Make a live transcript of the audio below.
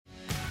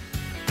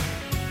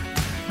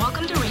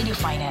You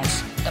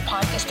Finance, the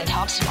podcast that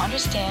helps you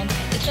understand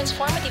the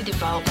transformative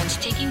developments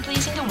taking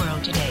place in the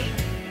world today.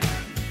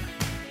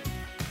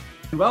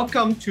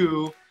 Welcome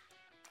to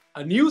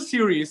a new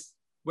series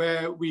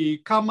where we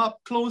come up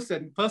close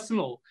and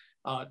personal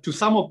to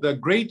some of the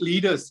great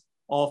leaders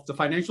of the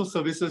financial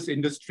services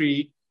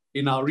industry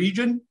in our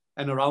region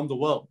and around the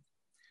world.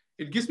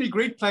 It gives me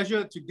great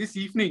pleasure this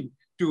evening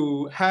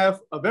to have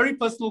a very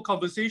personal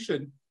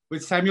conversation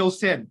with Samuel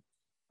Sen,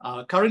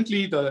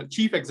 currently the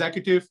Chief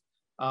Executive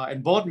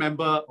and Board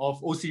Member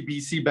of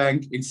OCBC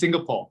Bank in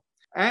Singapore.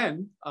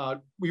 And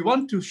we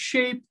want to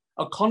shape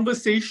a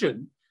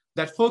conversation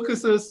that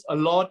focuses a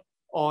lot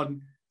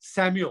on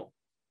Samuel,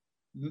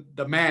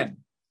 the man,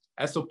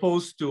 as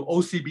opposed to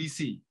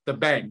OCBC, the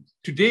bank.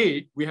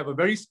 Today, we have a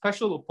very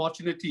special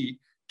opportunity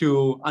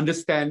to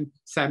understand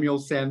Samuel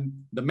Sen,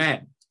 the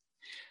man.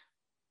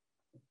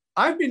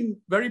 I've been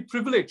very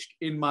privileged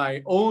in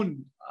my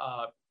own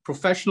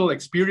professional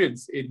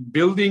experience in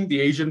building the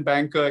Asian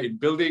Banker, in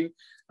building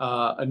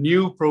a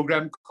new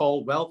program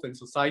called Wealth and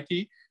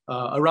Society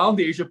around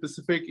the Asia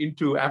Pacific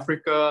into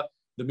Africa,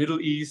 the Middle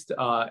East,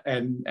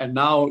 and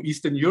now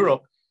Eastern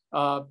Europe,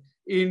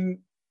 in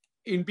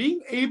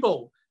being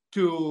able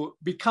to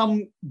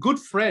become good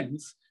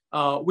friends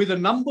with a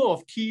number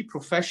of key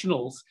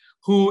professionals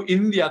who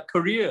in their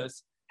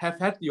careers have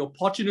had the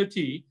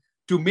opportunity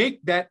to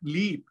make that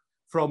leap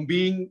from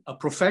being a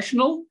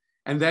professional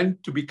and then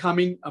to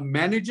becoming a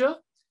manager,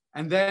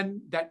 and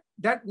then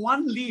that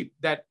one leap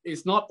that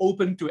is not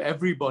open to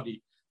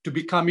everybody to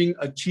becoming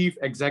a chief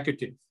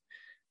executive.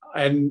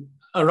 And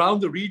around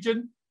the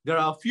region, there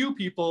are a few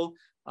people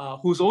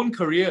whose own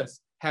careers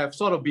have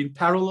sort of been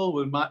parallel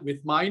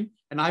with mine,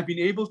 and I've been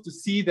able to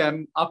see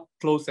them up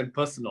close and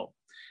personal.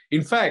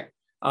 In fact,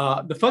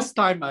 the first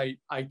time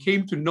I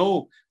came to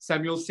know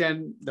Samuel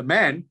Sen, the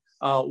man,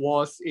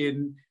 was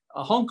in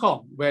Hong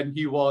Kong when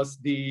he was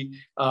the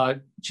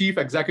chief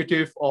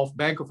executive of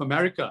Bank of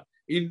America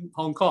in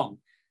Hong Kong.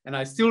 And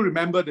I still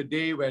remember the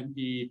day when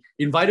he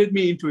invited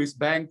me into his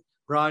bank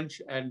branch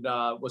and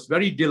was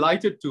very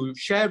delighted to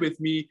share with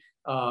me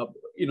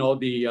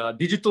the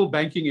digital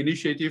banking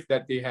initiative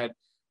that they had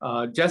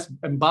just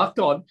embarked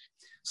on.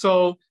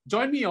 So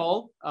join me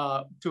all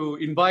to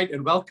invite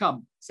and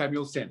welcome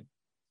Samuel Sen.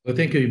 Well,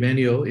 thank you,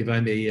 Emmanuel. If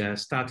I may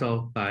start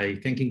off by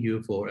thanking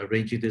you for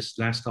arranging this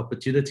last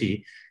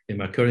opportunity in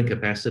my current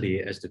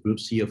capacity as the Group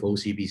CEO of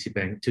OCBC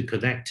Bank to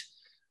connect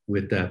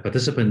with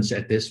participants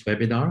at this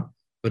webinar,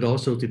 but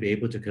also to be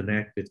able to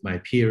connect with my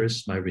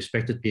peers, my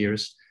respected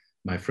peers,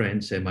 my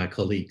friends and my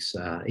colleagues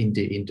in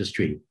the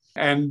industry.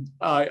 And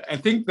I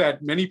think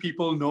that many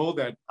people know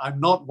that I'm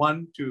not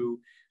one to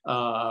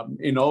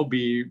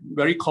be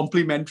very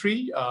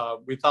complimentary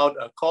without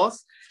a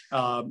cause.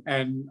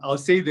 And I'll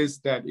say this,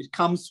 that it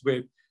comes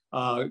with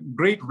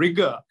great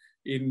rigor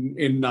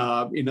in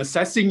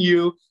assessing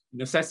you,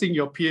 in assessing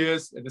your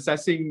peers, and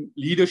assessing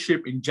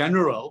leadership in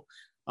general,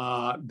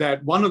 that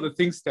one of the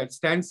things that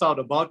stands out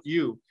about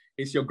you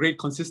is your great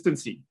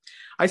consistency.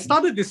 I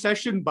started this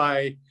session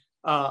by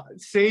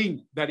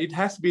saying that it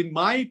has been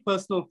my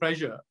personal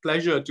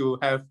pleasure to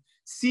have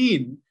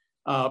seen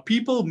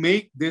people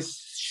make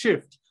this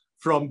shift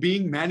from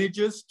being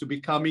managers to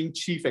becoming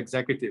chief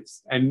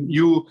executives. And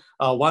you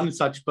are one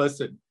such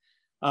person.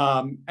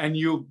 And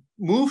you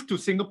moved to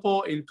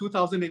Singapore in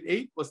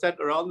 2008. Was that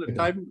around the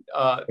time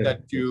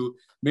that you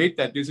made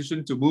that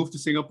decision to move to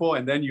Singapore?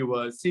 And then you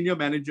were senior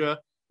manager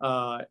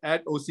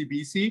at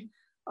OCBC.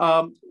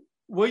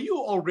 Were you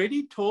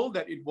already told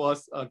that it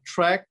was a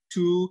track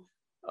to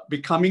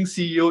becoming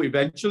CEO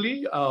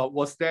eventually?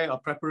 Was there a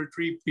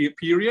preparatory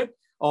period?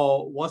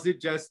 Or was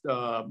it just,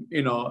 a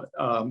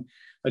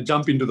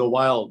jump into the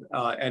wild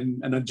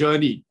and a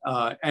journey?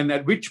 And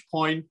at which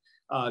point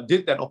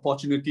did that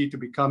opportunity to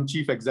become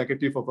chief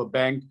executive of a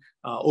bank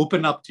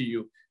open up to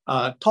you?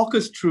 Talk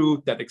us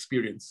through that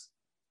experience.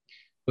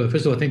 Well,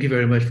 first of all, thank you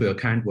very much for your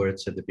kind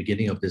words at the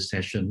beginning of this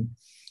session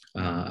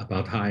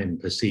about how I'm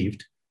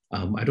perceived.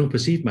 I don't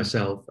perceive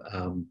myself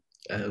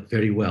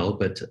very well,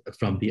 but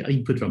from the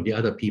input from the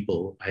other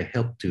people, I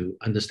help to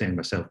understand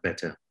myself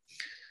better.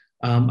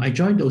 I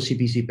joined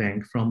OCBC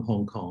Bank from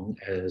Hong Kong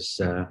as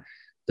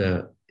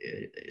the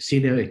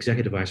Senior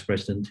Executive Vice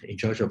President in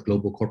charge of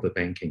global corporate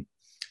banking.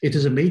 It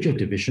is a major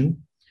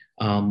division.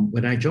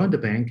 When I joined the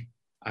bank,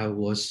 I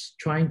was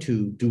trying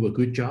to do a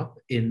good job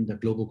in the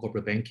global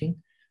corporate banking.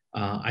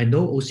 I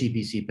know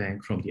OCBC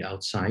Bank from the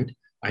outside.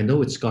 I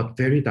know it's got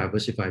very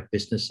diversified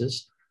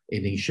businesses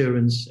in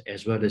insurance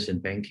as well as in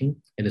banking,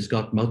 and it's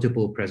got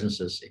multiple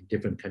presences in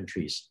different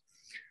countries.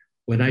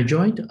 When I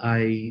joined,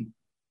 I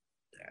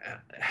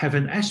have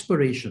an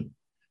aspiration,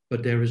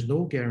 but there is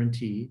no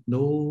guarantee,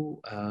 no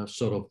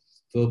sort of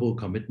verbal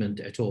commitment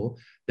at all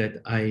that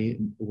I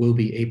will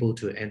be able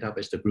to end up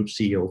as the Group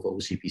CEO of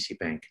OCBC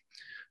Bank.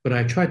 But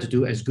I try to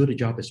do as good a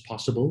job as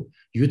possible,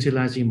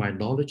 utilizing my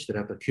knowledge that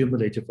I've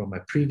accumulated from my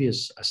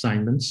previous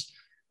assignments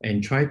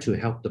and try to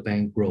help the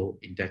bank grow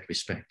in that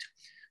respect.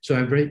 So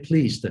I'm very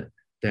pleased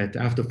that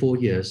after 4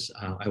 years,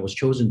 I was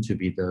chosen to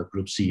be the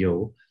Group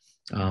CEO.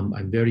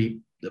 I'm very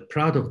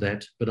proud of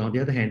that. But on the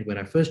other hand, when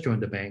I first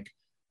joined the bank,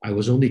 I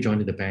was only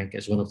joining the bank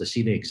as one of the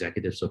senior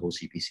executives of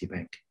OCBC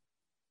Bank.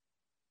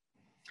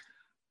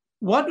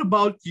 What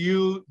about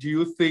you do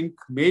you think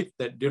made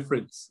that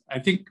difference? I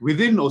think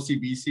within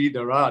OCBC,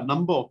 there are a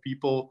number of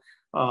people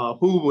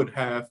who would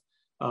have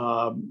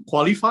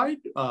qualified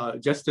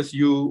just as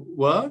you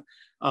were.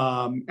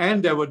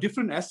 And there were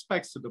different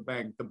aspects to the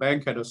bank. The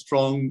bank had a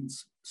strong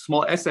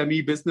small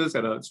SME business,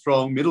 had a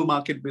strong middle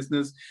market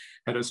business,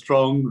 had a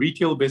strong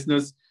retail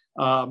business.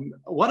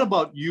 What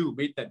about you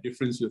made that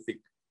difference, you think?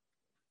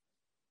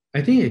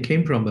 I think it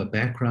came from a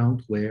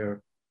background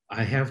where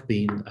I have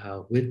been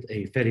with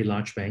a fairly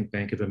large bank,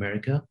 Bank of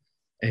America,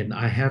 and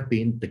I have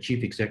been the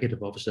Chief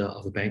Executive Officer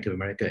of Bank of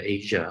America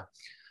Asia,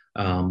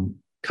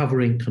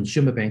 covering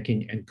consumer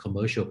banking and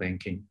commercial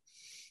banking.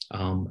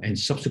 And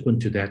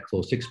subsequent to that,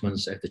 for 6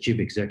 months as the Chief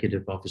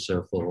Executive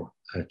Officer for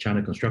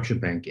China Construction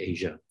Bank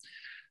Asia.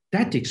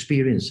 That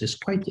experience is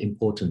quite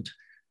important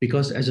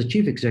because as a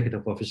Chief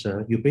Executive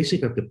Officer, you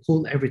basically have to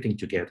pull everything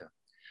together.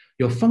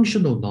 Your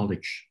functional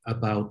knowledge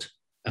about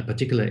a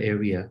particular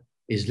area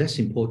is less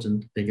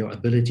important than your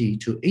ability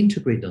to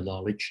integrate the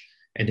knowledge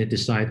and then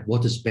decide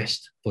what is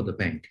best for the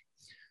bank.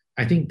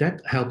 I think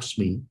that helps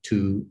me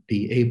to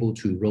be able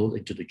to roll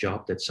into the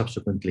job that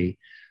subsequently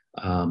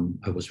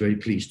I was very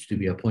pleased to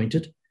be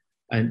appointed.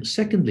 And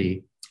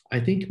secondly, I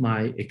think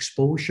my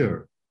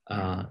exposure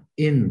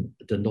in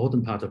the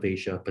northern part of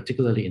Asia,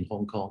 particularly in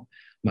Hong Kong,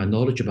 my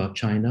knowledge about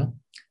China,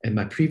 and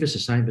my previous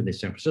assignment in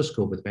San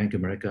Francisco with Bank of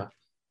America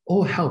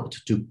all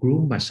helped to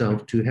groom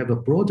myself to have a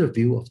broader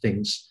view of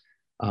things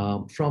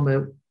from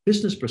a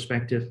business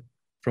perspective,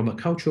 from a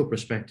cultural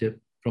perspective,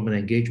 from an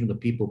engagement of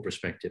people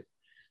perspective.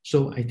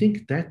 So I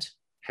think that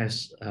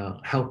has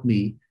helped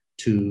me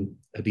to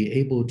be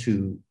able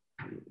to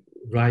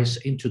rise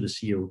into the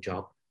CEO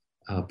job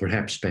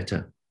perhaps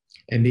better.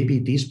 And maybe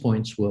these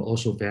points were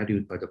also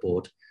valued by the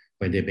board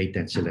when they made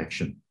that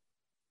selection.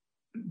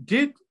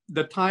 Did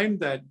the time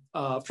that,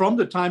 from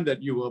the time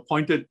that you were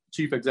appointed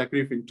Chief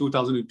Executive in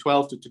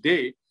 2012 to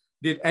today,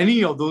 did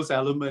any of those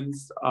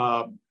elements,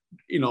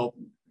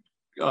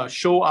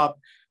 show up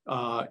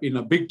in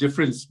a big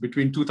difference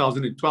between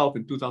 2012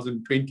 and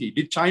 2020?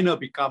 Did China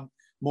become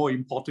more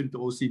important to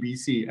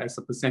OCBC as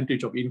a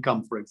percentage of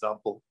income, for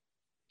example?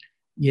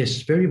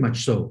 Yes, very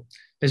much so.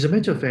 As a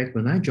matter of fact,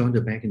 when I joined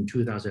the bank in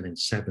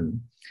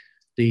 2007,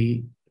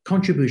 the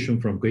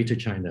contribution from Greater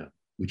China,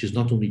 which is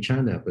not only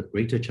China, but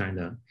Greater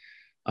China,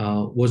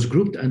 was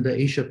grouped under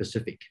Asia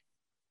Pacific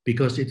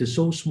because it is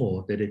so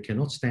small that it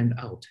cannot stand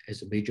out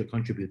as a major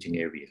contributing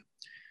area.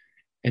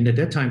 And at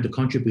that time, the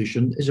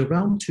contribution is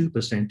around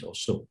 2% or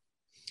so.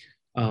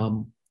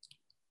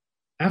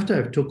 After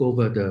I took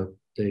over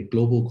the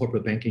global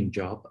corporate banking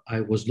job,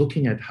 I was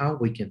looking at how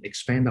we can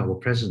expand our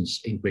presence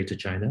in Greater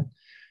China.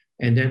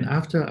 And then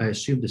after I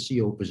assumed the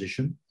CEO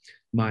position,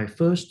 my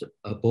first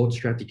board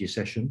strategy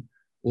session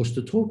was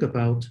to talk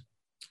about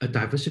a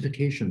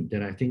diversification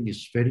that I think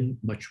is very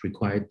much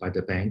required by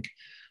the bank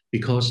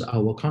because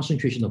our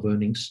concentration of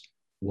earnings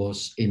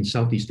was in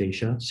Southeast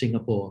Asia,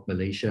 Singapore,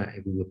 Malaysia,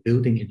 and we were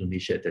building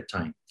Indonesia at that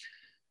time.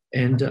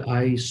 And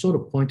I sort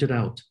of pointed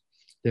out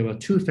there are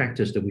two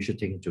factors that we should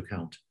take into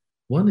account.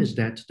 One is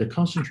that the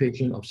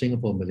concentration of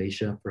Singapore and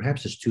Malaysia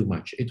perhaps is too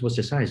much. It was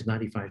as high as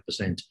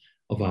 95%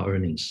 of our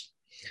earnings.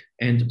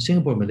 And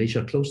Singapore and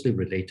Malaysia are closely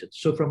related.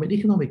 So from an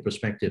economic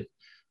perspective,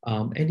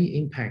 any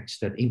impacts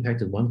that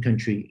impacted one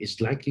country is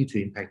likely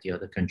to impact the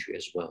other country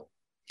as well.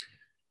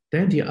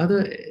 Then the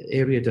other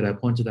area that I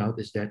pointed out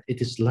is that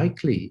it is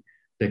likely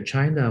that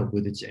China,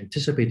 with its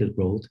anticipated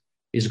growth,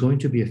 is going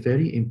to be a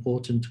very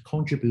important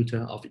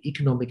contributor of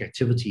economic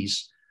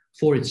activities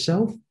for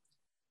itself,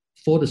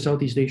 for the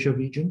Southeast Asia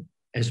region,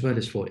 as well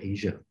as for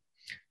Asia.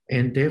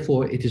 And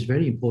therefore, it is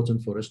very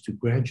important for us to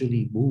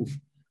gradually move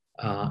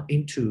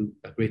into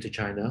Greater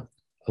China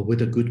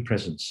with a good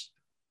presence.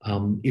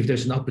 If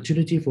there's an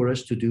opportunity for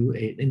us to do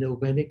an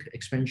inorganic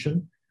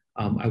expansion,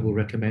 I will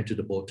recommend to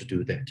the board to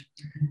do that.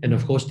 And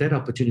of course, that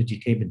opportunity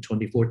came in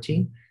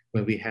 2014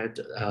 when we had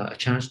a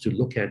chance to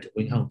look at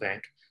Wing Hang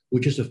Bank,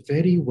 which is a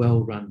very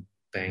well-run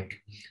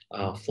bank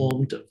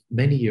formed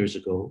many years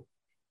ago.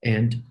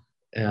 And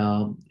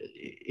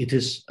it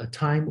is a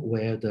time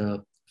where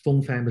the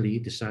Fung family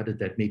decided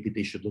that maybe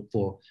they should look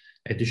for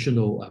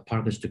additional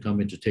partners to come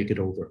in to take it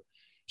over.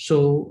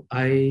 So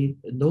I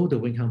know the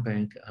Wing Hang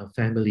Bank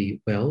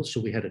family well, so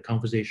we had a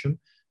conversation.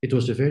 It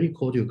was a very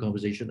cordial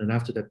conversation, and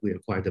after that, we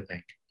acquired the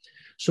bank.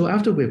 So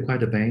after we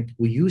acquired the bank,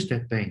 we used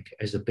that bank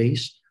as a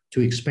base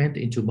to expand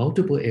into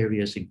multiple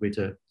areas in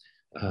Greater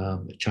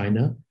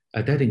China.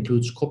 That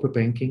includes corporate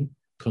banking,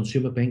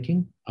 consumer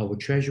banking, our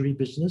treasury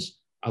business,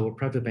 our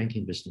private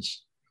banking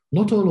business.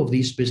 Not all of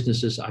these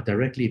businesses are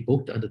directly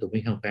booked under the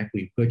Wing Hang Bank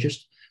we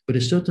purchased, but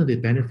it certainly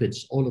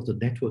benefits all of the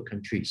network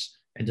countries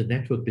and the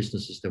network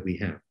businesses that we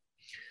have.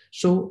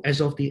 So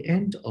as of the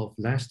end of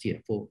last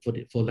year, for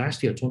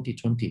last year,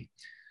 2020,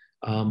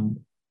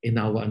 in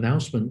our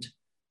announcement,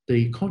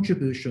 the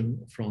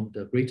contribution from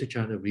the Greater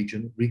China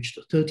region reached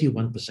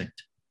 31%.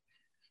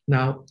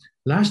 Now,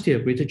 last year,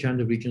 Greater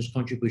China region's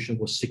contribution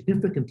was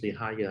significantly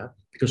higher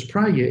because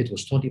prior year it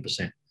was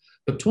 20%.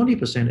 But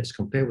 20% as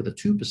compared with the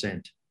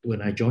 2%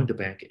 when I joined the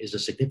bank is a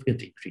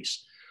significant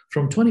increase.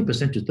 From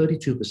 20% to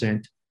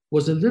 32%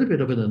 was a little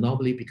bit of an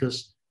anomaly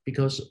because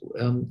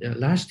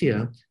last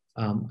year,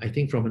 I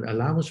think from an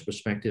allowance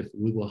perspective,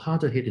 we were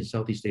harder hit in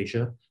Southeast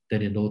Asia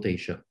than in North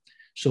Asia.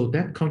 So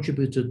that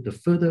contributed the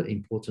further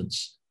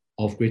importance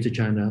of Greater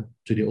China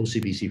to the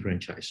OCBC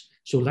franchise.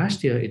 So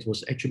last year, it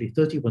was actually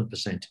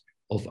 31%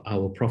 of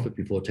our profit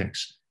before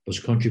tax was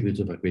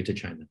contributed by Greater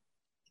China.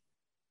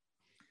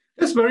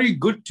 That's very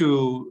good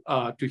to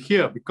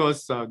hear,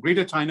 because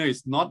Greater China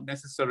is not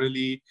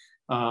necessarily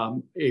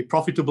a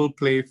profitable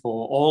play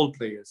for all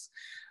players.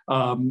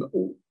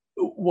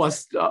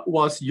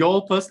 Was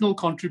your personal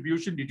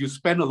contribution? Did you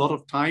spend a lot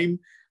of time,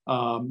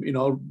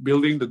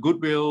 building the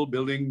goodwill,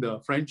 building the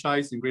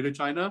franchise in Greater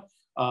China,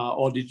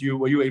 or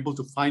were you able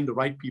to find the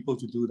right people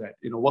to do that?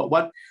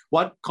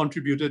 What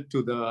contributed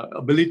to the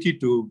ability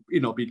to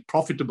be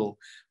profitable,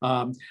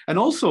 and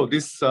also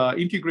this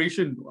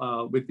integration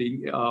with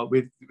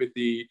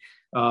the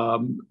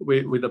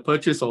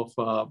purchase of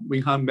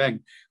Wing Hang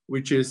Bank,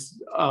 which is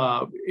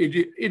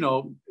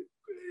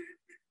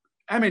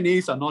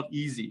M&As are not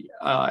easy,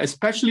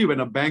 especially when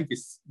a bank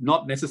is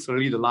not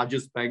necessarily the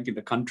largest bank in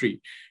the country.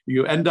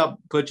 You end up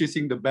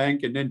purchasing the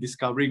bank and then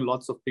discovering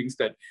lots of things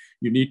that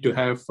you need to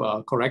have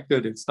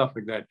corrected and stuff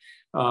like that.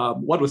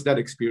 What was that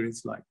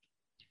experience like?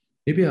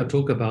 Maybe I'll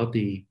talk about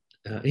the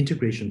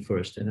integration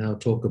first, and I'll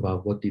talk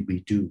about what did we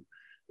do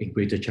in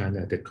Greater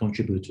China that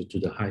contributed to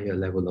the higher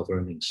level of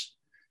earnings.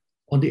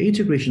 On the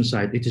integration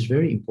side, it is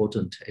very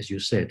important, as you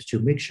said, to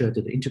make sure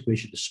that the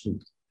integration is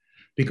smooth,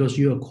 because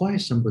you acquire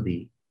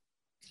somebody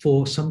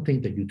for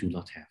something that you do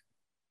not have.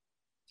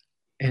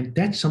 And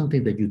that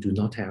something that you do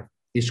not have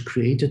is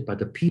created by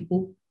the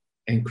people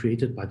and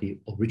created by the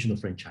original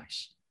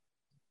franchise.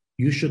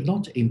 You should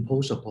not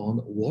impose upon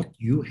what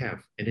you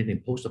have and then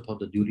impose upon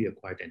the newly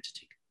acquired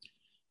entity.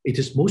 It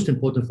is most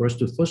important for us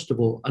to, first of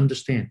all,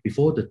 understand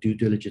before the due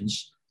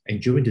diligence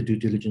and during the due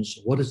diligence,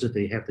 what is it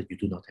they have that you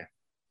do not have.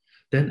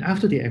 Then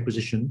after the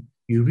acquisition,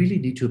 you really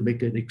need to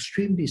make an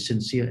extremely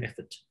sincere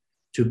effort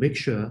to make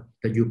sure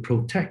that you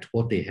protect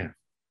what they have.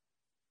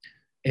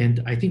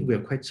 And I think we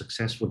are quite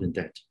successful in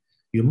that.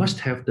 You must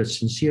have the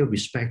sincere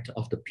respect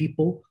of the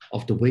people,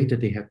 of the way that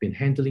they have been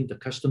handling the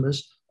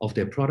customers, of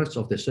their products,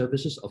 of their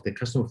services, of their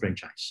customer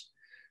franchise.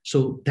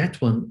 So that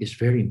one is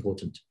very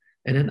important.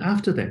 And then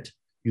after that,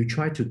 you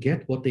try to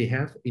get what they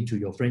have into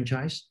your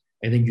franchise,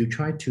 and then you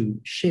try to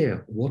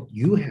share what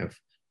you have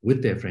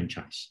with their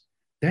franchise.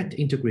 That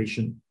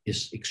integration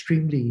is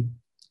extremely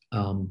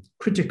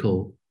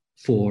critical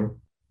for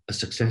a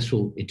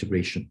successful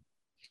integration.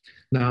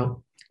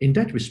 Now, in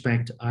that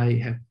respect, I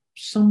have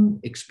some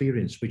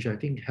experience which I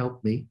think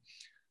helped me,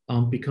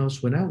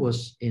 because when I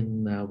was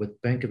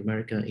with Bank of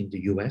America in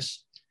the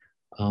US,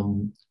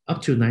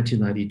 up to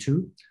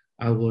 1992,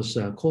 I was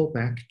called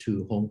back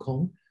to Hong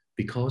Kong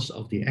because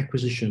of the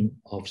acquisition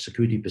of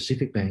Security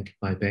Pacific Bank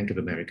by Bank of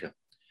America.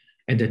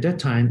 And at that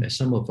time, as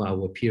some of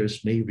our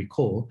peers may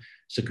recall,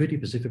 Security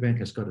Pacific Bank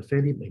has got a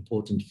fairly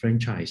important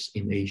franchise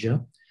in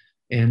Asia.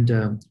 And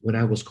when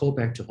I was called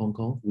back to Hong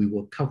Kong, we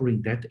were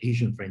covering that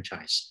Asian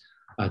franchise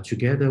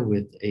together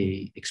with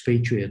an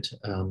expatriate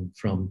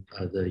from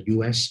the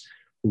US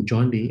who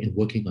joined me in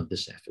working on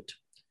this effort.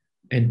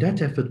 And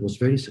that effort was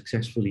very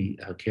successfully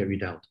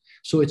carried out.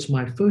 So it's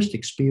my first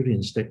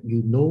experience that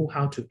you know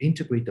how to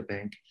integrate the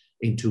bank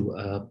into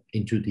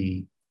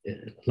the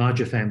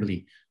larger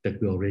family that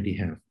we already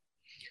have.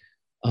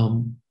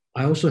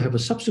 I also have a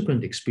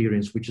subsequent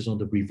experience, which is on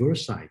the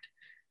reverse side,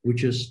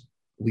 which is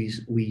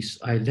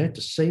I led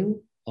the sale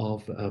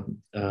of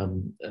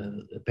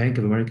Bank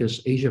of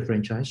America's Asia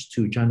franchise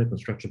to China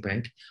Construction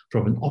Bank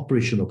from an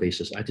operational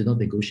basis. I did not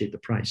negotiate the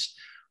price,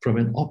 from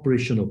an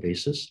operational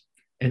basis.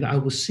 And I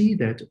will see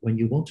that when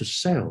you want to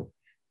sell,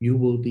 you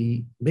will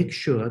make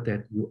sure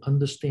that you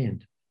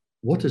understand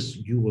what is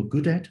you were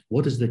good at,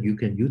 what is that you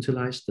can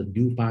utilize the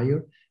new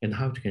buyer, and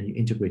how can you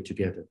integrate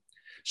together.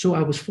 So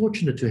I was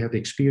fortunate to have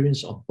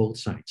experience on both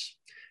sides.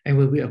 And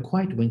when we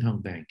acquired Wing Hang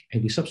Bank,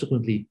 and we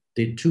subsequently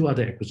did two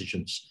other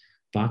acquisitions,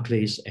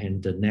 Barclays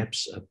and the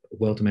NAB's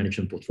wealth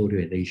management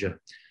portfolio in Asia,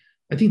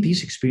 I think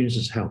these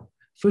experiences help.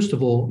 First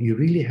of all, you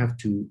really have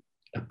to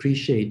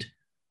appreciate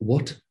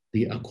what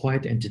the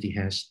acquired entity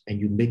has, and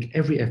you make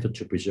every effort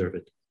to preserve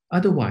it.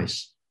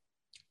 Otherwise,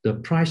 the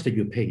price that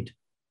you paid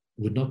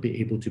would not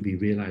be able to be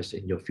realized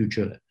in your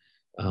future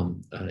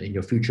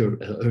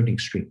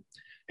earnings stream.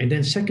 And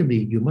then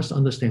secondly, you must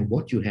understand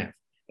what you have,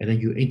 and then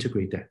you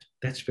integrate that.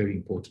 That's very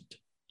important.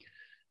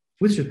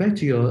 With respect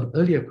to your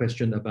earlier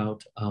question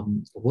about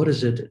what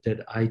is it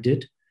that I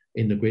did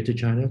in the Greater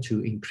China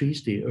to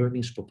increase the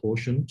earnings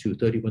proportion to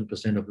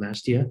 31% of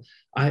last year,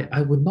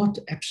 I would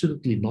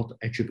absolutely not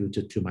attribute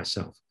it to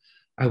myself.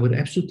 I would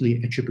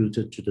absolutely attribute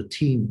it to the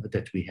team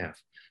that we have,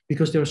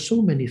 because there are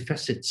so many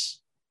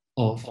facets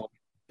of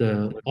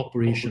the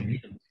operation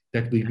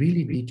that we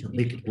really need to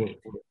make it work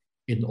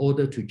in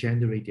order to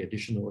generate the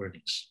additional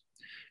earnings.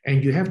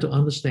 And you have to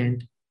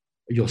understand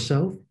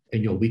yourself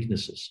and your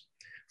weaknesses.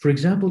 For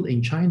example,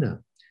 in China,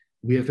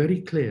 we are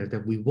very clear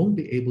that we won't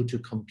be able to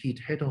compete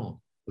head on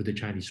with the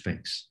Chinese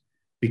banks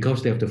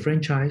because they have the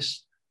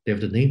franchise, they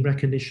have the name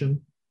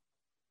recognition,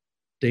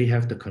 they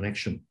have the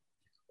connection,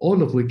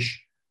 all of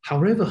which,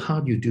 however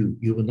hard you do,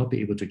 you will not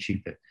be able to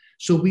achieve that.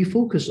 So we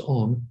focus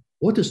on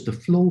what is the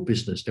flow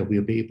business that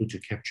we'll be able to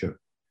capture.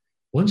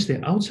 Once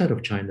they're outside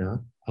of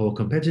China, our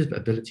competitive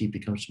ability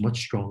becomes much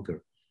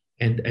stronger.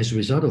 And as a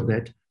result of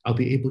that, I'll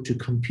be able to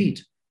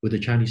compete with the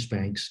Chinese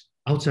banks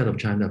outside of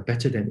China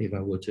better than if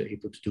I were to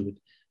able to do it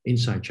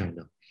inside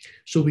China.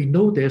 So we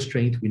know their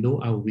strength, we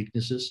know our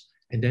weaknesses,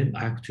 and then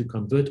I have to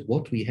convert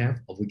what we have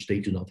of which they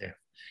do not have.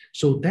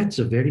 So that's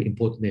a very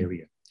important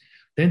area.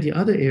 Then the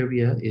other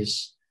area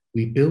is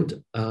we built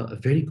a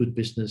very good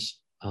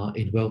business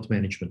in wealth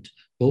management,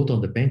 both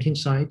on the banking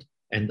side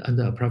and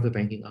under a private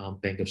banking arm,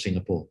 Bank of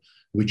Singapore,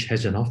 which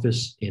has an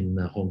office in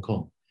Hong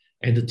Kong.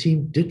 And the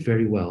team did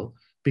very well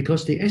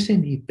because the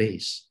SME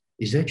base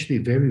is actually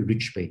a very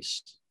rich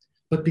base.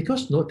 But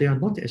because they are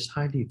not as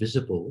highly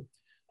visible,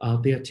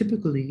 they are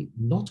typically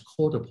not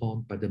called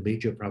upon by the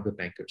major private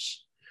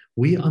bankers.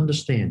 We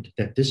understand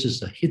that this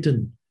is a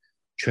hidden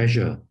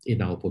treasure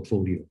in our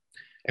portfolio.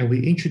 And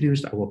we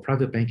introduced our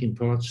private banking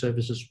product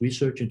services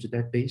research into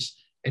that base,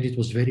 and it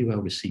was very well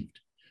received.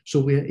 So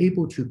we are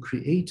able to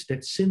create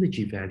that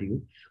synergy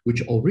value,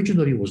 which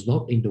originally was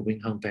not in the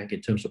Wing Hang Bank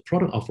in terms of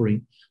product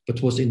offering,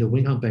 but was in the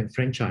Wing Hang Bank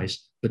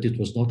franchise, but it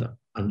was not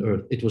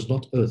unearthed, it was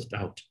not earthed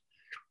out.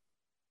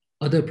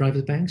 Other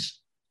private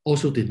banks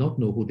also did not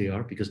know who they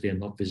are because they are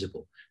not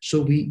visible. So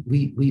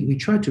we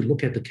try to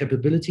look at the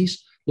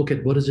capabilities, look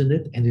at what is in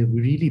it, and then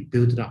we really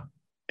build it up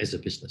as a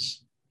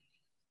business.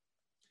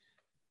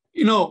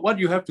 You know, what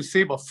you have to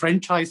say about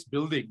franchise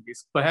building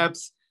is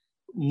perhaps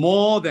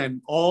more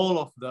than all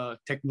of the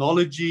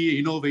technology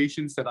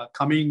innovations that are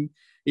coming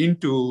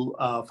into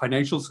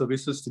financial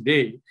services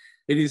today.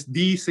 It is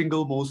the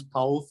single most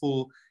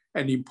powerful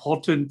and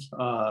important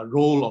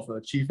role of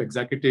a chief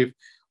executive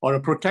or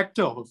a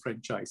protector of a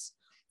franchise.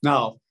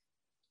 Now,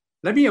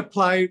 let me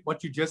apply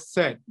what you just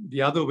said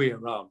the other way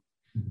around.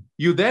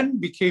 You then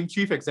became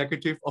chief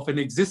executive of an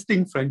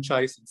existing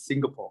franchise in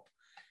Singapore.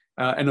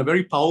 And a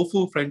very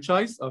powerful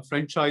franchise, a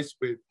franchise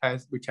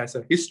which has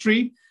a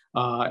history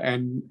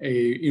and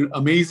an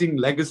amazing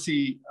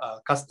legacy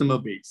customer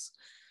base.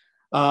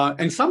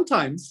 And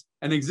sometimes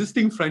an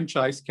existing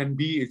franchise can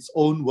be its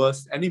own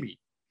worst enemy.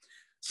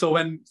 So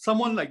when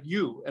someone like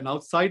you, an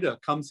outsider,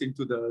 comes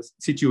into the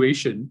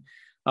situation,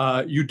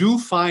 you do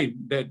find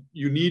that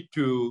you need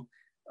to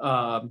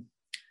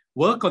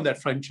work on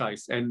that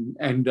franchise and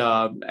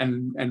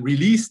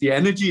release the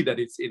energy that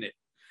is in it.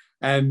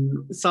 And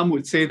some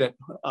would say that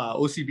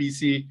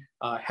OCBC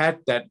had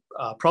that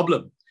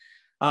problem.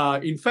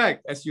 In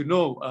fact, as you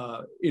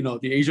know,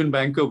 the Asian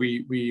Banker,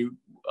 we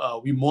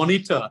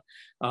monitor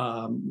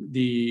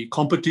the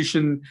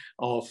competition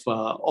of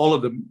all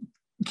of the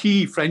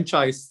key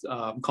franchise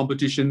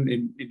competition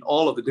in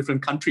all of the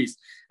different countries.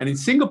 And in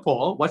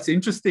Singapore, what's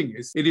interesting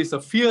is it is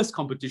a fierce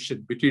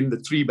competition between the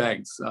three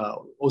banks,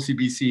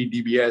 OCBC,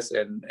 DBS,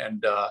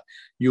 and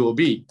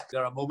UOB.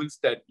 There are moments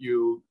that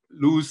you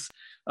lose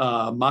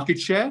market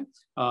share,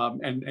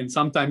 and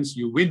sometimes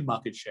you win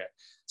market share.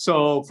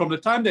 So from the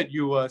time that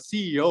you were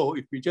CEO,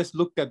 if we just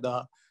looked at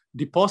the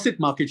deposit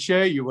market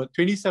share, you were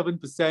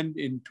 27%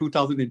 in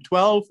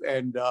 2012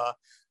 and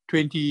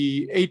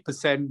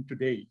 28%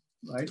 today,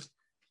 right?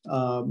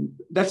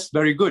 That's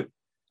very good.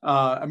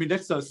 I mean,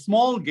 that's a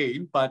small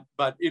gain, but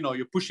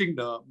you're pushing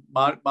the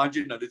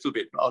margin a little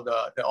bit, or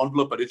the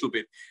envelope a little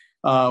bit.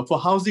 For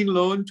housing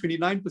loan,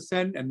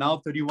 29% and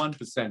now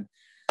 31%.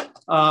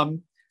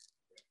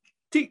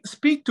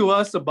 Speak to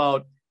us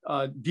about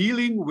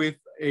dealing with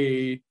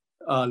a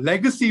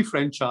legacy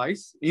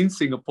franchise in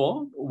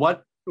Singapore.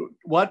 What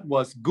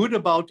was good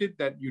about it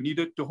that you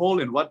needed to hold,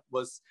 and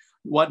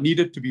what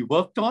needed to be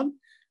worked on,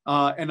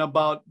 and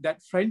about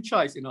that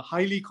franchise in a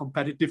highly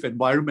competitive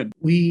environment.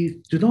 We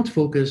do not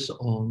focus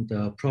on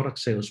the product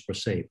sales per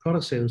se.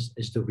 Product sales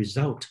is the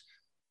result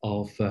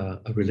of a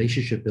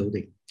relationship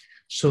building.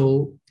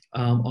 So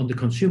on the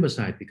consumer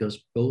side,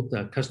 because both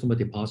the customer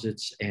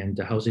deposits and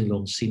the housing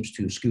loans seems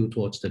to skew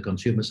towards the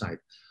consumer side.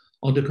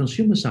 On the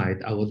consumer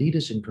side, our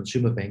leaders in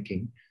consumer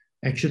banking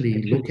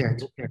actually look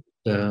at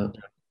the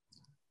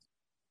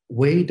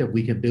way that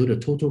we can build a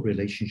total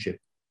relationship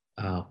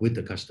with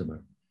the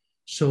customer.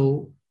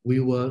 So we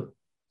were,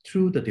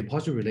 through the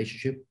deposit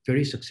relationship,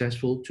 very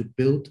successful to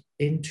build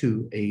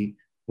into a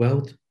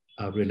wealth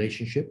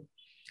relationship,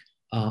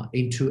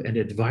 into an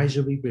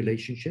advisory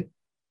relationship,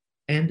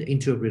 and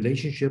into a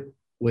relationship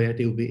where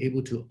they will be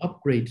able to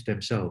upgrade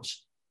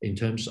themselves in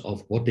terms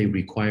of what they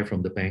require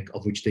from the bank,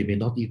 of which they may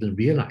not even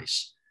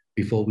realize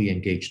before we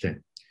engage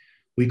them.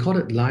 We call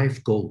it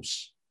life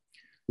goals.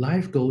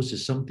 Life goals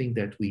is something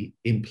that we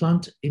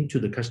implant into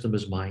the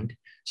customer's mind,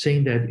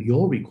 saying that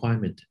your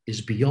requirement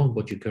is beyond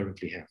what you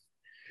currently have.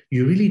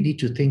 You really need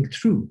to think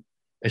through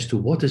as to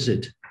what is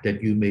it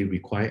that you may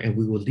require, and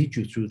we will lead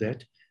you through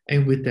that.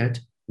 And with that,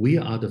 We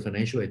are the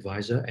financial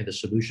advisor and the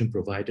solution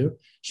provider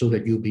so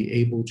that you'll be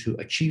able to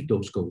achieve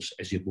those goals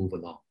as you move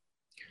along.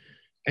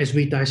 As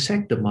we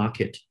dissect the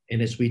market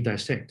and as we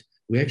dissect,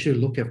 we actually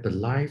look at the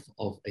life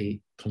of a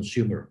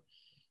consumer.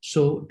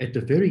 So at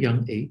the very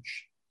young age,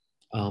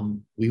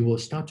 we will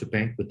start to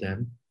bank with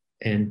them,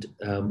 and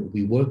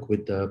we work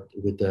with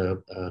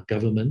the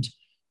government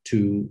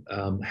to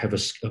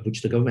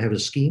which the government have a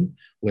scheme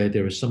where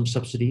there is some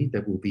subsidy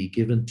that will be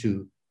given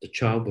to the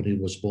child when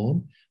it was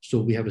born. So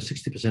we have a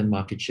 60%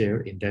 market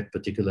share in that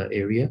particular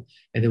area.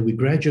 And then we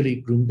gradually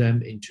groom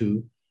them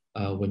into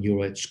when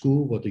you're at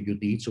school, what do you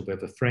need? So we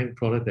have a frank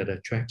product that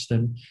attracts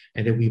them.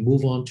 And then we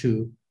move on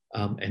to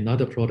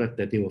another product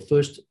that they were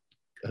first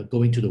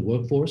going to the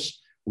workforce.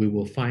 We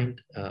will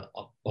find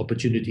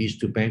opportunities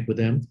to bank with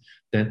them.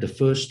 Then the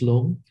first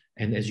loan.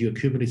 And as you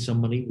accumulate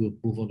some money,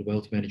 we'll move on the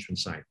wealth management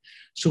side.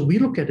 So we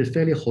look at it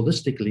fairly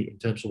holistically in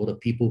terms of what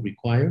the people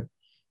require,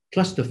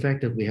 plus the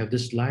fact that we have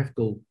this life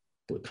goal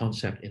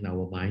concept in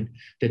our mind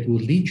that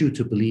will lead you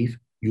to believe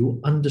you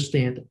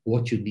understand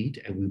what you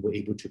need and we were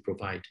able to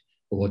provide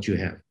for what you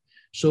have.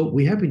 So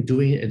we have been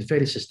doing it in a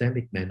fairly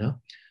systemic manner.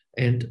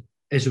 And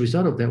as a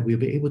result of that, we'll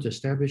be able to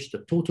establish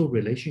the total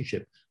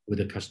relationship with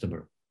the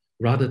customer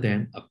rather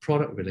than a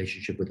product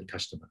relationship with the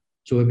customer.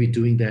 So we'll be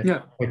doing that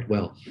quite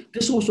well.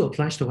 This also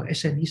applies to our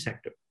SME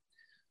sector.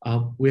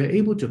 We are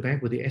able to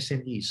bank with the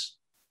SMEs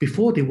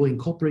before they were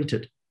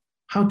incorporated.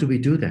 How do we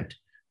do that?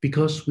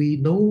 Because we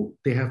know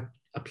they have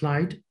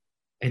applied,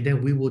 and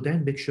then we will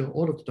then make sure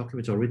all of the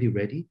documents are already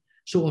ready.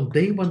 So on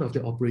day one of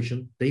the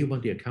operation, day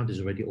one, the account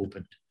is already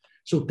opened.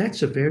 So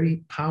that's a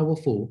very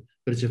powerful,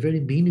 but it's a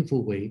very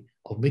meaningful way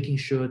of making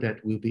sure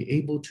that we'll be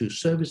able to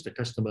service the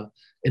customer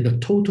in a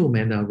total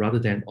manner rather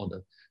than on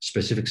a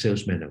specific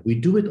sales manner. We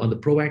do it on a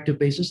proactive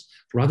basis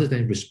rather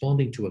than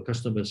responding to a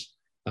customer's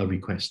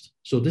request.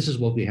 So this is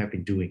what we have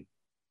been doing.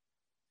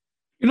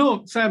 You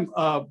know, Sam,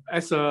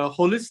 as a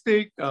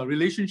holistic,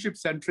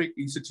 relationship-centric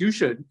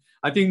institution,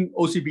 I think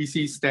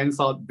OCBC stands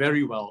out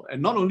very well.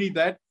 And not only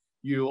that,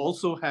 you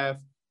also have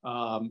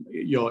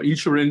your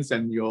insurance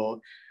and your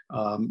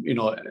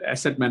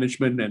asset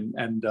management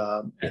and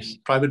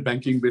private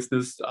banking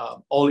business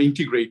all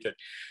integrated.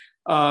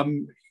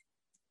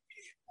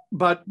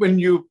 But when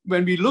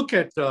we look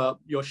at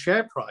your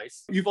share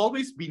price, you've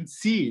always been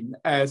seen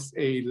as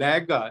a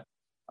laggard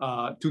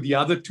to the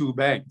other two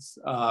banks.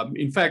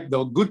 In fact,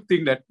 the good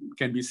thing that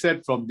can be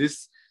said from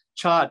this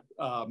chart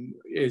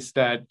is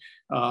that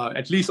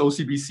at least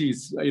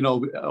OCBC's,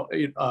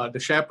 the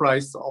share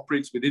price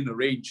operates within a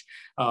range,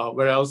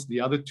 whereas the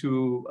other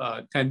two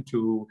tend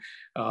to,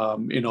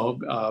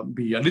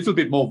 be a little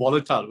bit more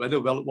volatile. Whether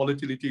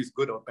volatility is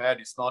good or bad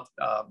is not,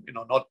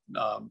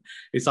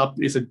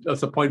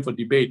 it's a point for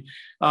debate.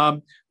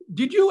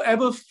 Did you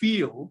ever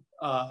feel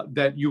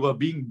that you were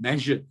being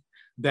measured?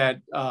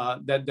 That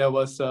there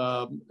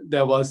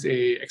was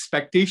a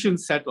expectation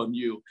set on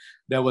you.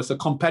 There was a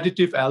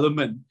competitive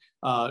element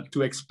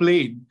to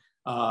explain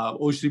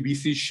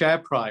OCBC's share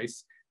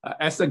price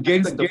as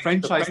against the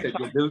franchise that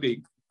you're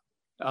building,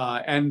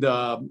 and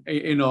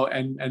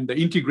the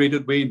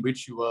integrated way in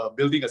which you are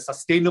building a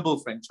sustainable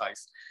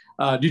franchise.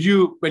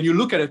 When you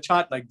look at a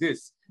chart like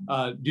this,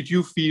 did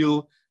you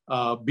feel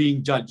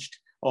being judged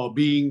or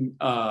being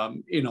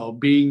an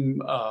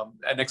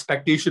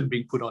expectation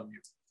being put on you?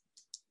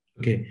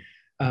 Okay.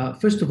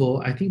 First of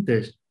all, I think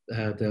that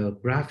the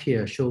graph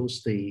here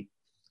shows the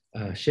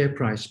share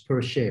price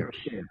per share.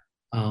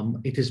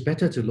 It is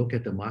better to look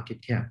at the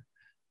market cap,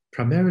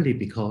 primarily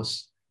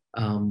because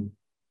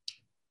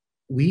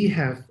we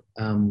have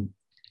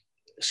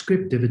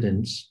scrip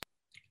dividends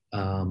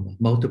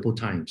multiple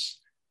times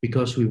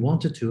because we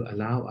wanted to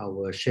allow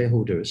our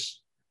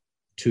shareholders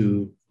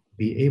to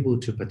be able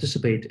to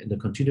participate in the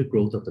continued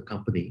growth of the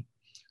company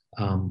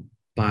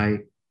by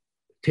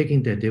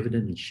taking their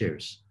dividend in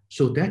shares.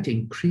 So that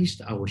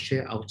increased our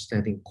share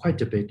outstanding quite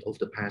a bit over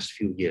the past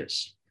few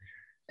years.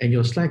 And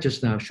your slide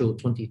just now showed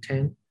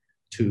 2010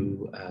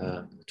 to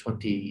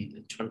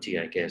 2020,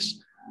 I guess.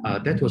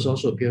 That was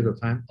also a period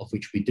of time of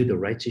which we did a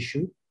rights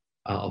issue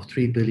of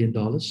 $3 billion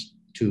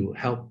to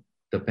help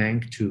the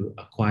bank to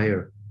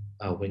acquire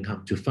Wing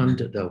Hang, to fund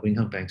the Wing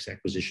Hang Bank's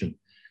acquisition.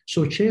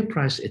 So share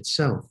price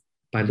itself,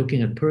 by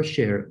looking at per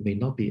share, may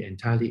not be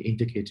entirely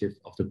indicative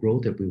of the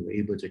growth that we were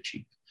able to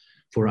achieve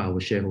for our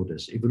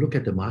shareholders. If we look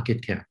at the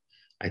market cap,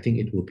 I think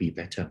it will be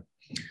better.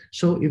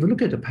 So if we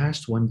look at the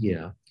past 1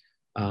 year,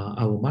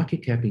 our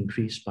market cap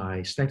increased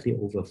by slightly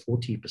over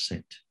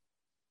 40%.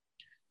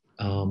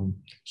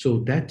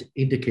 So that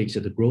indicates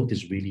that the growth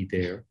is really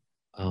there,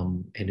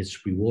 and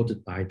it's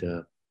rewarded by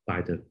the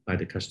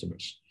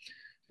customers,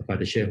 by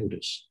the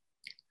shareholders.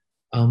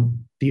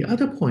 The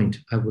other point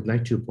I would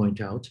like to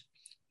point out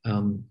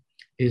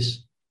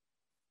is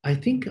I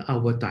think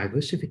our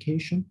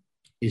diversification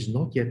is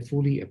not yet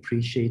fully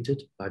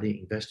appreciated by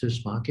the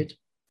investors market.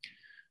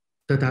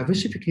 The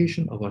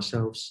diversification of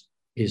ourselves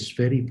is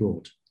very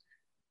broad.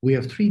 We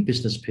have 3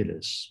 business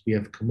pillars. We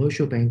have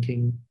commercial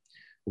banking,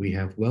 we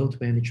have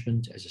wealth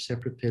management as a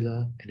separate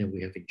pillar, and then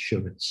we have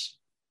insurance.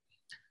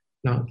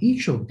 Now,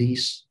 each of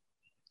these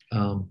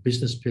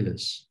business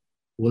pillars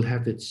will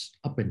have its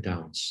up and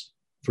downs.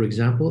 For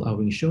example,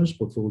 our insurance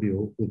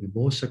portfolio will be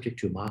more subject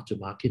to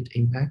market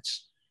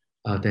impacts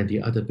than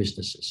the other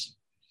businesses.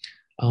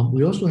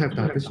 We also have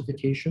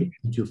diversification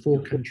into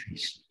 4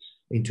 countries,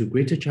 into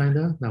Greater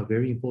China, now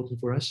very important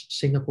for us,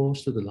 Singapore,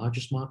 still the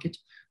largest market,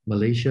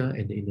 Malaysia,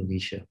 and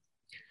Indonesia.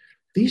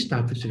 These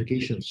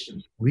diversifications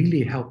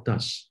really helped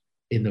us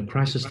in the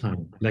crisis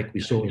time, like we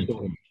saw in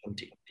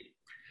 2020.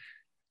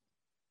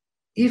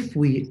 If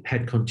we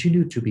had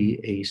continued to be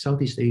a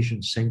Southeast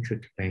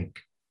Asian-centric bank,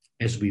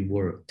 as we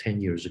were 10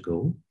 years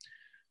ago,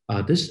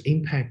 this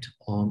impact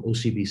on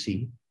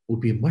OCBC would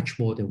be much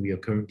more than we are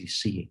currently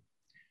seeing.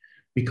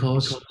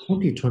 Because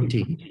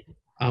 2020,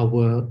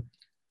 our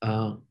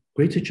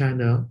Greater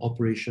China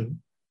operation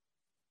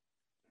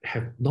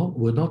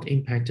were not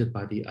impacted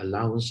by the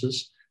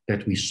allowances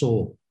that we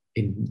saw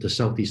in the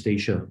Southeast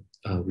Asia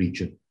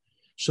region.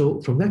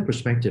 So from that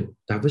perspective,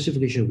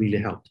 diversification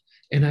really helped.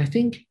 And I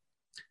think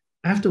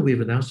after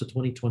we've announced the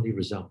 2020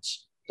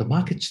 results, the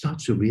market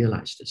starts to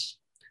realize this,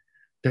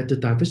 that the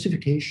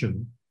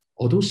diversification,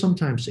 although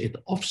sometimes it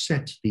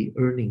offset the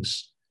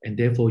earnings and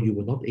therefore you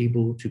were not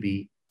able to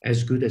be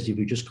as good as if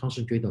you just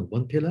concentrate on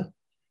one pillar,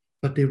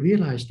 but they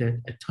realized that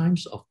at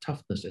times of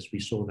toughness, as we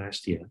saw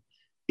last year,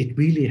 it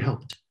really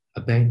helped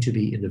a bank to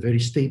be in a very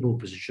stable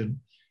position,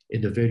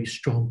 in a very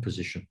strong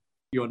position.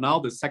 You're now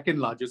the 2nd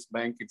largest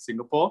bank in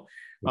Singapore,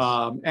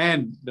 yes.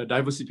 And the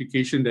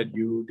diversification that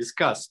you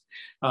discussed,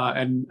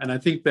 and I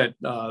think that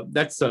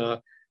that's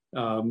a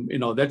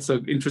that's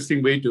an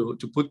interesting way to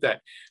put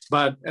that.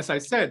 But as I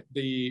said,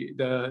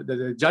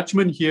 the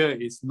judgment here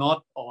is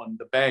not on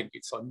the bank;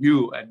 it's on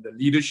you and the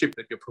leadership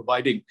that you're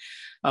providing.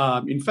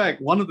 In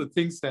fact, one of the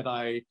things that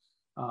I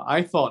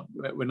thought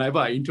whenever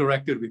I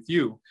interacted with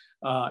you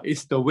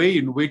is the way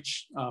in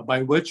which,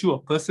 by virtue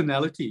of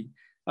personality,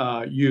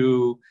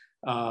 you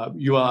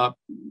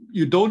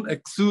don't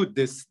exude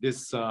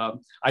this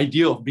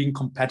idea of being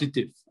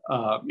competitive.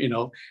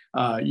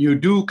 You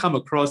do come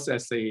across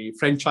as a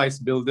franchise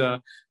builder,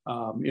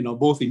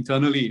 both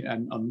internally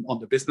and on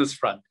the business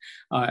front.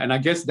 And I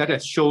guess that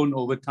has shown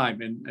over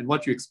time. And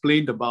what you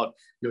explained about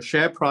your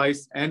share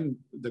price and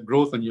the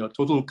growth on your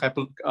total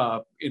capital,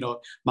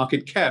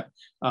 market cap,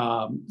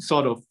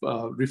 sort of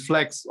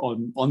reflects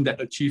on that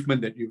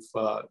achievement that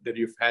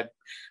you've had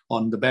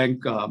on the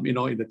bank,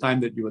 in the time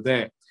that you were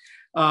there.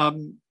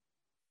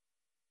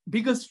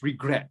 Biggest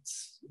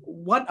regrets.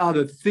 What are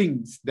the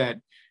things that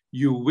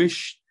you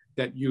wish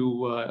that you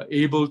were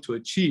able to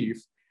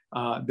achieve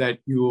that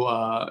you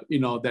are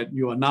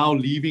now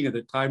leaving at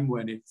a time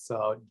when it's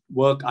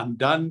work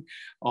undone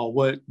or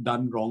work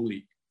done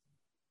wrongly?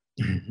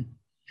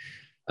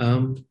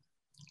 When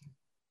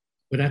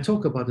I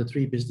talk about the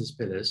 3 business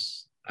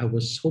pillars, I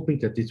was hoping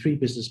that the 3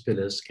 business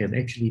pillars can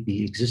actually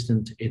be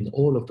existent in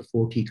all of the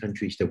 4 key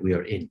countries that we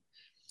are in: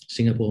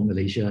 Singapore,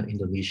 Malaysia,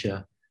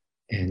 Indonesia,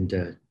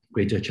 and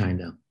Greater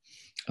China.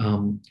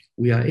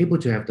 We are able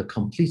to have the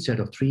complete set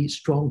of 3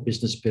 strong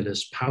business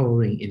pillars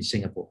powering in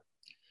Singapore.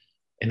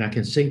 And I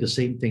can say the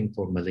same thing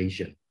for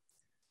Malaysia.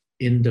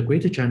 In the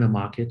Greater China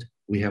market,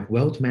 we have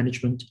wealth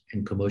management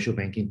and commercial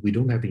banking. We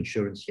don't have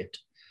insurance yet.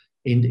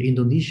 In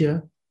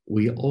Indonesia,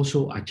 we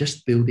also are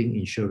just building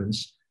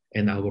insurance,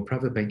 and our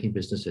private banking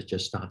business has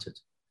just started.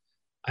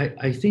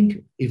 I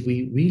think if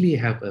we really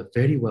have a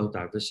very well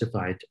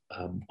diversified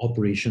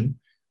operation,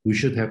 we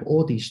should have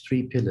all these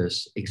 3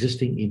 pillars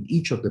existing in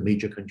each of the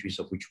major countries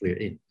of which we're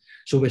in.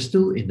 So we're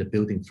still in the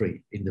building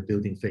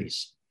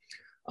phase.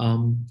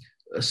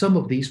 Some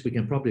of these we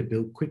can probably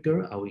build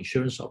quicker. Our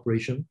insurance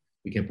operation,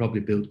 we can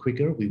probably build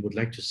quicker. We would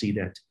like to see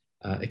that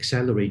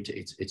accelerate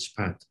its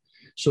path.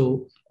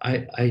 So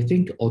I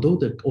think although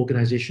the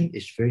organization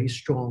is very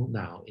strong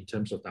now in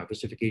terms of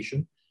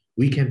diversification,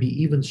 we can be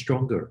even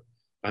stronger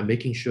by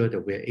making sure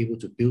that we're able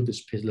to build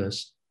these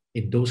pillars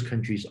in those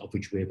countries of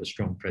which we have a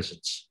strong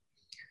presence.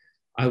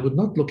 I would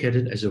not look at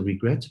it as a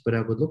regret, but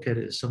I would look at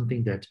it as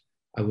something that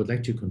I would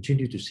like to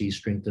continue to see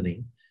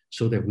strengthening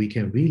so that we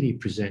can really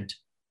present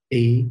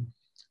a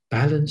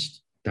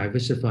balanced,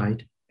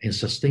 diversified, and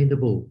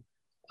sustainable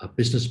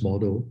business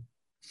model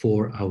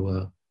for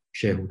our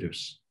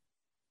shareholders.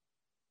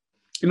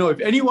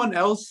 If anyone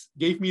else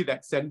gave me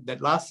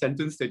that last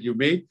sentence that you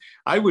made,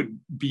 I would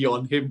be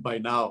on him by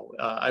now.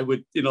 I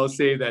would,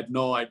 say that,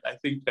 no, I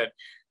think that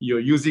you're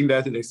using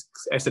that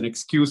as an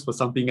excuse for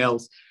something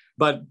else.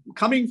 But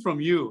coming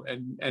from you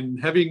and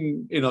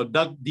having,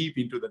 dug deep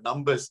into the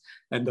numbers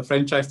and the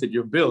franchise that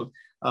you've built,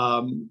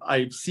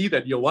 I see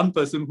that you're one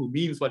person who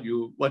means what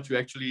you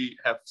actually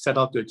have set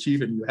out to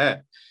achieve, and you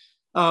have.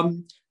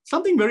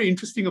 Something very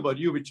interesting about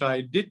you, which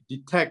I did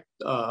detect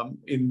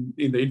in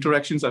the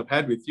interactions I've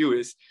had with you,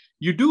 is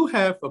you do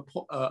have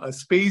a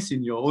space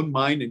in your own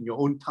mind and your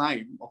own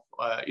time,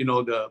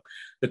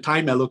 the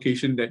time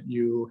allocation that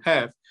you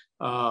have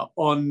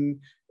on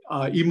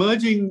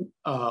emerging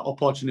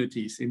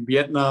opportunities in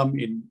Vietnam,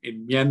 in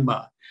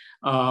Myanmar.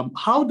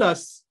 How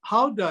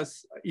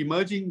does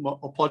emerging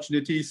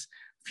opportunities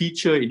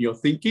feature in your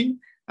thinking?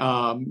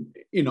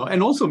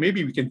 And also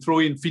maybe we can throw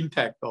in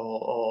fintech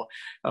or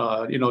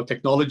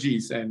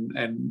technologies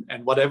and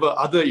whatever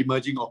other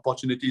emerging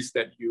opportunities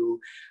that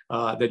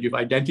you've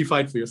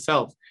identified for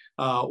yourself.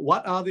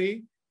 What are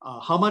they?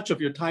 How much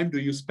of your time do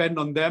you spend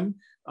on them?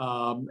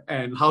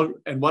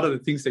 And what are the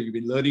things that you've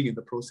been learning in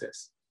the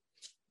process?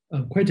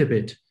 Quite a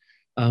bit.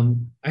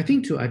 I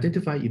think to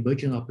identify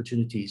emerging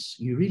opportunities,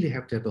 you really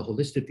have to have a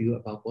holistic view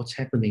about what's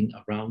happening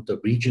around the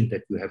region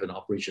that you have an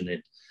operation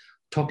in.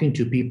 Talking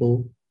to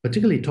people,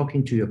 particularly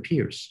talking to your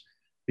peers,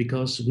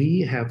 because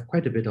we have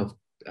quite a bit of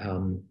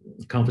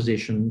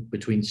conversation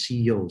between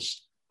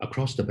CEOs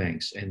across the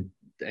banks. And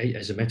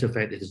as a matter of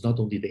fact, it is not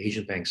only the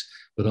Asian banks,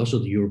 but also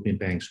the European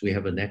banks. We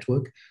have a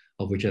network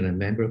of which I'm a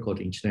member called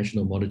the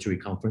International Monetary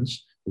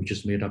Conference, which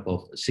is made up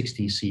of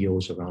 60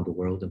 CEOs around the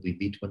world, and we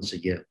meet once a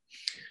year.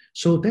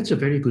 So that's a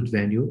very good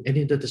venue. And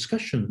in the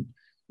discussion,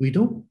 we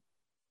don't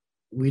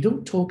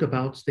talk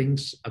about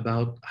things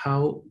about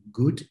how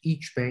good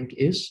each bank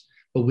is,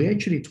 but we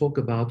actually talk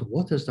about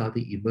what are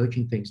the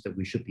emerging things that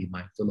we should be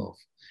mindful of.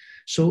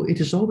 So it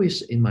is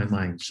always in my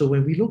mind. So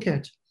when we look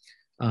at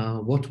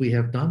what we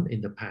have done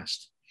in the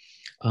past,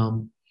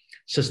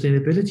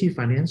 sustainability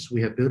finance,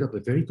 we have built up a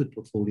very good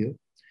portfolio.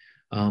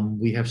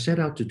 We have set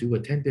out to do a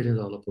 $10 billion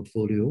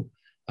portfolio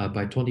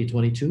by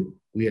 2022.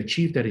 We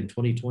achieved that in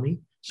 2020.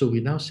 So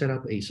we now set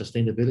up a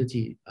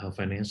sustainability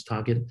finance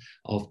target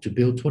to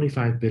build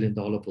 $25 billion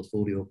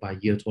portfolio by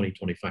year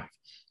 2025.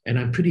 And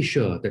I'm pretty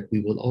sure that we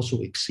will also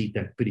exceed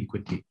that pretty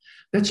quickly.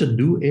 That's a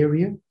new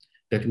area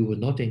that we were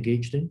not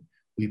engaged in.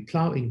 We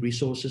plow in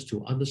resources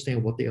to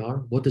understand what they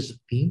are, what does it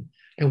mean,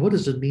 and what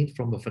does it mean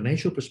from a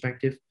financial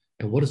perspective,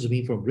 and what does it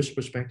mean from a risk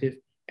perspective,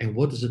 and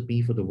what does it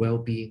mean for the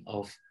well-being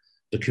of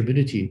the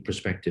community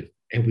perspective.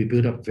 And we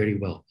build up very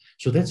well.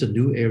 So that's a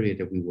new area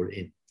that we were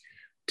in.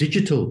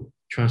 Digital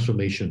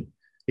transformation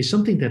is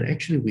something that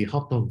actually we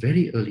hopped on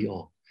very early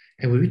on.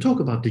 And when we talk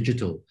about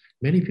digital,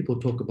 many people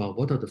talk about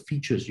what are the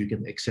features you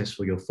can access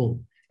for your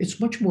phone. It's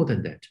much more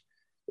than that.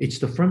 It's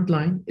the front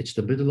line, it's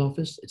the middle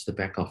office, it's the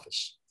back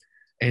office.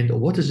 And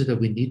what is it that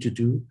we need to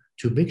do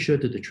to make sure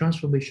that the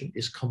transformation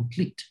is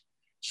complete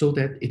so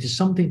that it is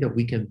something that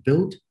we can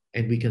build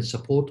and we can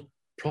support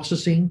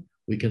processing,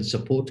 we can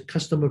support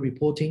customer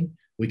reporting,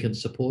 we can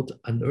support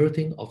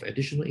unearthing of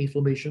additional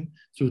information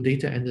through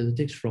data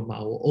analytics from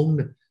our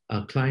own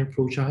client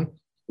profile.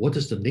 What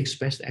is the next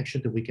best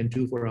action that we can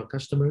do for our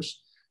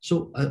customers?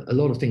 So a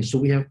lot of things. So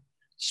we have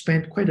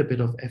spent quite a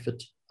bit of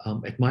effort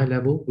at my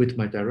level with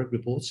my direct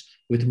reports,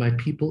 with my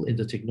people in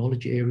the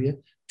technology area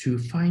to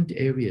find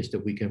areas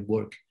that we can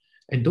work.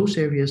 And those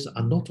areas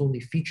are not only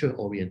feature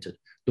oriented,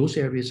 those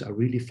areas are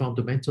really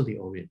fundamentally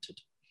oriented.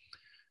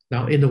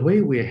 Now, in a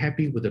way, we're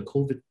happy with the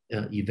COVID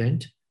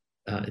event.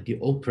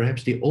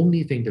 Perhaps the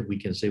only thing that we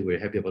can say we're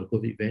happy about the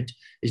COVID event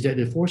is that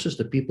it forces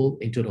the people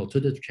into an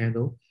alternative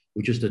channel,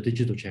 which is the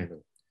digital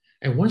channel.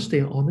 And once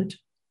they're on it,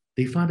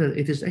 they find that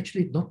it is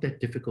actually not that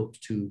difficult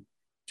to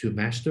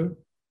master,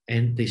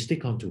 and they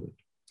stick onto it.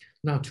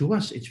 Now, to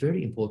us, it's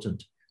very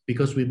important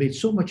because we made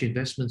so much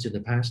investments in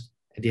the past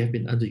and they have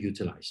been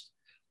underutilized.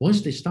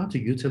 Once they start to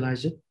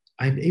utilize it,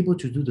 I'm able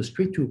to do the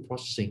straight-through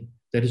processing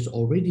that is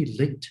already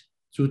linked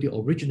through the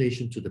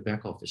origination to the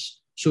back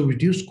office. So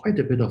reduce quite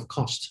a bit of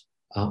cost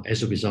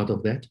as a result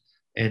of that.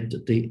 And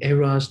the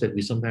errors that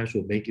we sometimes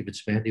will make if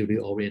it's manually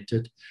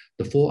oriented,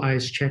 the 4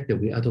 eyes check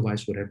that we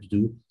otherwise would have to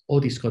do, all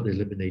these got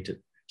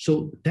eliminated.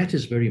 So that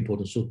is very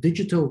important. So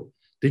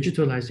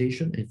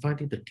digitalization and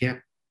finding the gap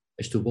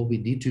as to what we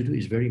need to do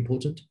is very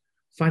important.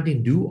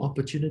 Finding new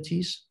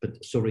opportunities,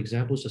 but so for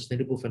example,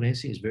 sustainable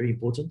financing is very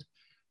important.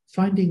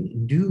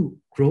 Finding new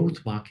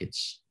growth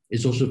markets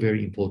is also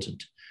very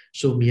important.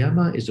 So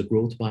Myanmar is a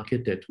growth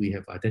market that we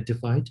have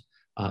identified.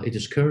 It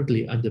is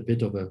currently under a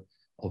bit of a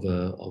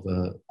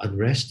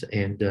unrest,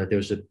 and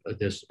there's a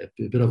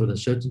bit of an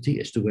uncertainty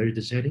as to where it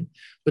is heading.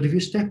 But if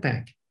you step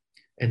back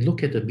and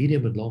look at the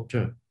medium and long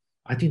term,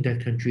 I think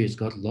that country has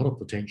got a lot of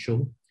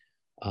potential.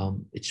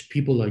 Its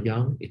people are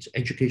young, its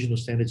educational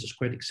standards is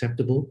quite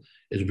acceptable,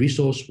 it's a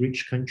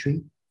resource-rich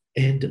country,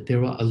 and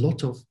there are a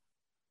lot of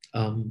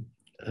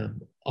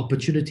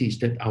opportunities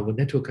that our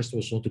network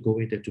customers want to go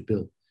in there to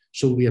build.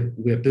 So we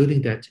are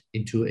building that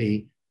into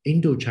a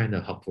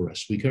Indo-China hub for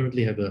us. We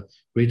currently have a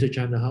Greater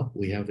China hub,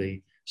 we have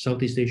a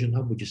Southeast Asian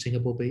hub, which is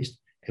Singapore-based,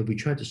 and we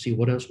try to see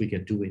what else we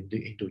can do in the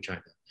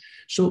Indo-China.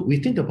 So we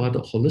think about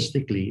it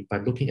holistically by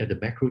looking at the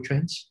macro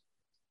trends,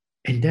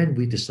 and then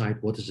we decide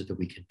what is it that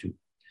we can do.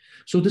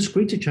 So this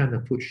Greater China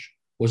push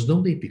was not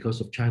only because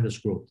of China's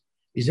growth,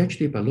 it's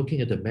actually by looking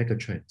at the mega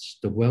trends,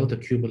 the wealth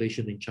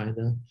accumulation in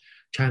China,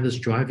 China's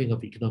driving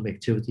of economic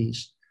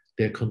activities,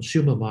 their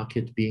consumer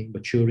market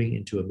maturing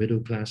into a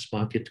middle-class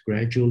market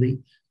gradually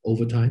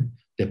over time,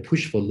 their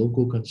push for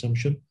local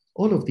consumption.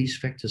 All of these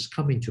factors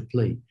come into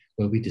play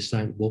when we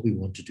decide what we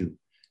want to do.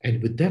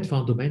 And with that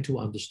fundamental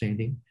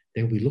understanding,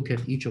 then we look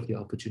at each of the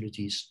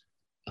opportunities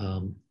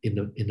in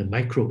the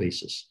micro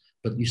basis.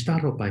 But you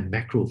start off by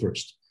macro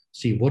first.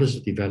 See what is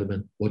the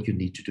development, what you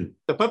need to do.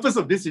 The purpose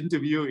of this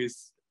interview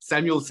is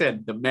Samuel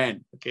Sen, the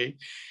man, okay?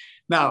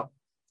 Now,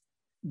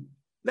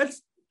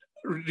 let's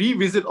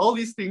revisit all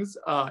these things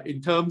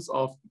in terms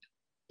of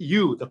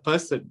you, the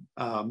person,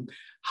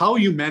 how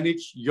you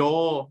manage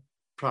your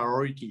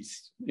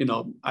priorities.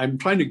 I'm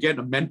trying to get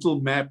a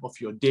mental map of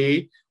your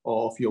day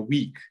or of your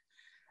week.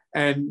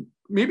 And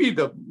maybe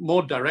the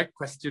more direct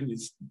question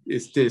is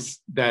this,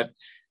 that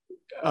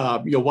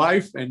your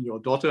wife and your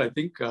daughter, I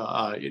think,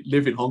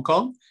 live in Hong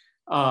Kong.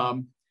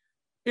 Of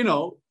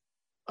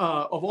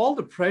all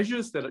the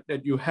pressures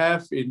that you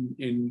have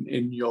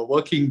in your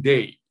working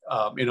day,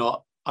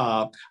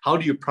 how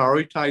do you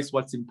prioritize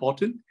what's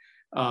important?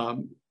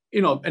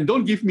 And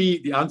don't give me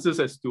the answers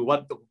as to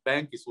what the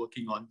bank is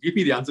working on. Give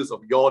me the answers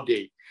of your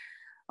day.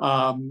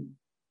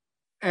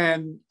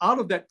 And out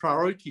of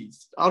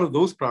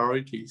those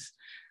priorities,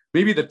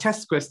 maybe the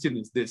test question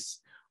is this: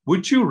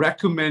 would you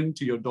recommend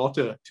to your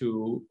daughter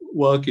to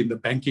work in the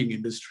banking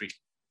industry?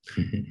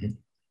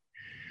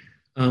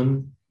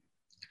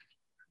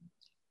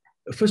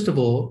 First of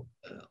all,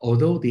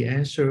 although the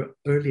answer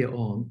earlier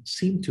on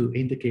seemed to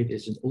indicate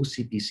it's an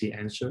OCBC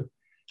answer,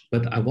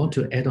 but I want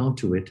to add on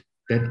to it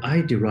that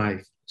I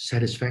derive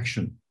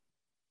satisfaction,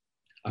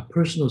 a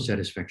personal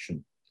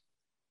satisfaction,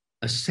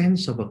 a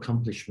sense of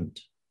accomplishment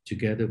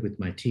together with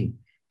my team,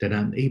 that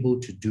I'm able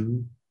to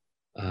do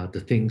the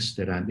things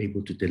that I'm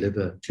able to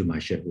deliver to my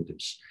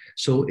shareholders.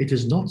 So it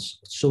is not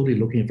solely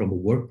looking from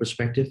a work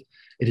perspective,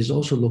 it is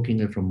also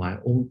looking at from my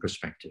own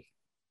perspective.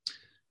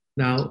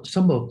 Now,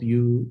 some of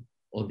you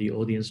or the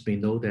audience may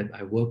know that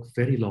I work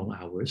very long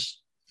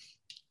hours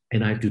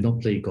and I do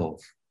not play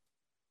golf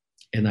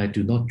and I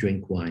do not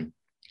drink wine.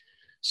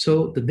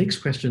 So the next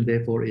question,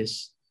 therefore,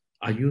 is,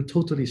 are you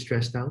totally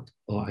stressed out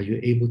or are you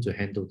able to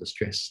handle the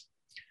stress?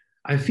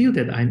 I feel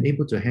that I'm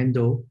able to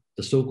handle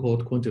the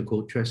so-called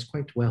quote-unquote stress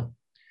quite well.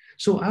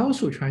 So I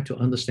also try to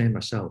understand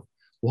myself.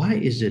 Why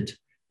is it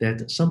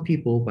that some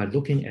people, by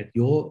looking at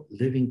your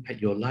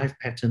life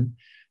pattern,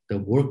 the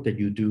work that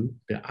you do,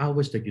 the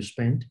hours that you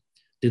spend,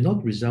 did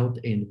not result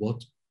in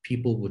what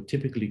people would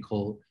typically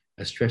call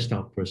a stressed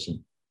out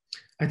person?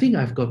 I think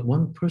I've got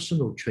one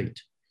personal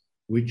trait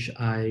which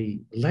I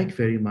like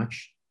very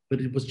much,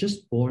 but it was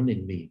just born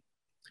in me.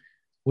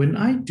 When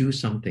I do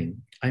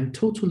something, I'm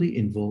totally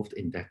involved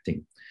in that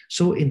thing.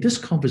 So in this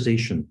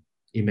conversation,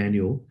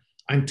 Emmanuel,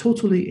 I'm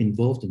totally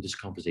involved in this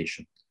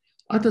conversation.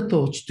 Other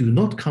thoughts do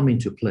not come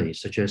into play,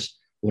 such as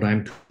what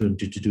I'm going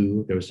to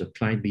do, there's a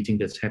client meeting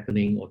that's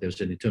happening, or there's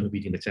an internal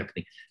meeting that's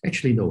happening.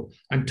 Actually, no,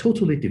 I'm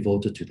totally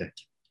devoted to that.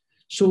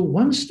 So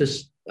once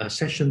this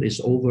session is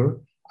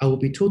over, I will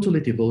be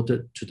totally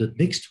devoted to the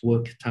next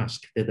work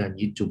task that I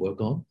need to work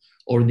on,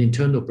 or an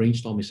internal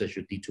brainstorming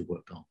session I need to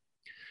work on.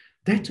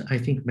 That, I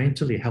think,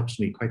 mentally helps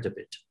me quite a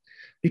bit.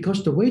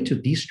 Because the way to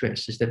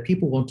de-stress is that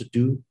people want to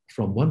do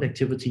from one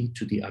activity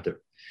to the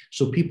other.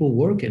 So people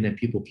work and then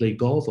people play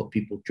golf, or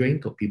people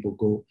drink, or people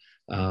go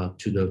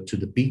to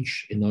the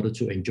beach in order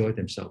to enjoy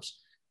themselves.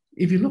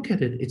 If you look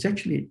at it, it's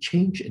actually a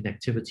change in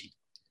activity.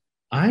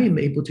 I am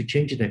able to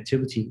change an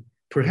activity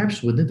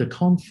perhaps within the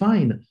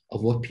confine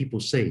of what people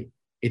say.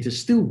 It is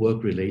still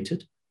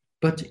work-related,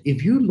 but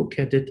if you look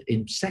at it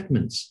in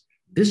segments,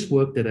 this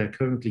work that I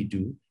currently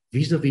do,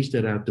 vis-a-vis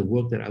the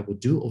work that I would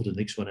do over the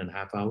next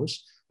 1.5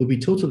 hours, will be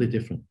totally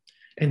different.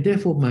 And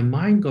therefore, my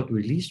mind got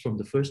released from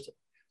the first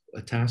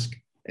task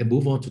and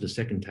move on to the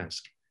second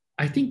task.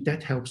 I think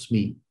that helps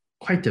me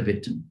quite a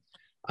bit.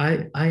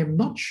 I am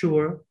not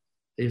sure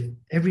if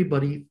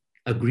everybody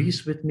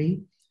agrees with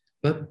me,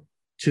 but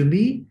to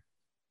me,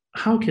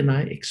 how can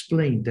I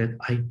explain that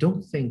I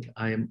don't think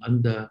I am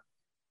under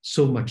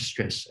so much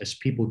stress as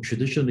people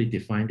traditionally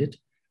defined it?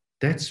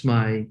 That's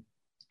my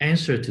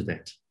answer to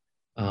that.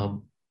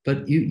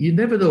 But you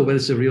never know whether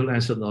it's a real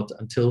answer or not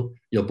until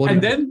your body.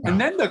 And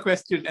then the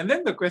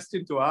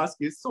question to ask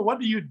is, so what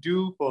do you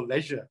do for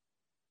leisure?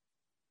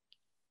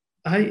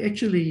 I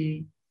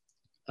actually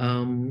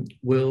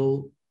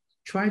will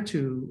try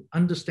to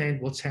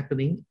understand what's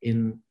happening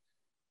in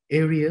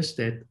areas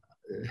that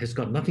has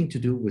got nothing to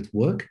do with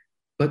work,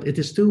 but it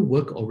is still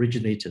work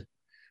originated.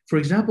 For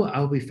example,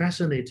 I'll be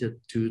fascinated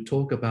to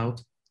talk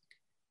about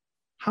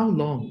how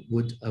long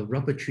would a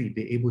rubber tree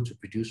be able to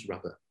produce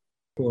rubber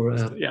for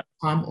a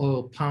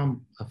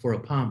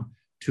palm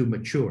to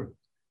mature,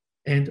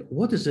 and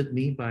what does it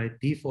mean by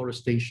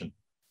deforestation?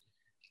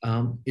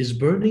 Is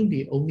burning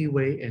the only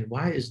way, and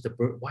why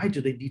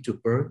do they need to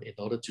burn in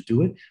order to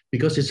do it?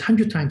 Because it's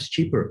 100 times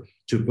cheaper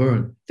to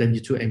burn than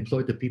to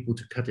employ the people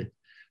to cut it.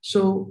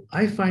 So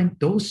I find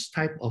those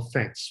type of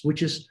facts,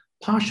 which is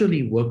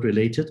partially work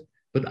related,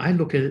 but I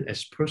look at it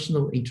as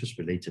personal interest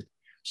related.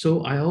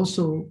 So I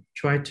also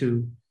try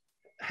to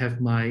have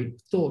my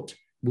thought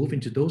move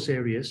into those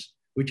areas,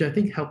 which I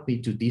think help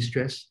me to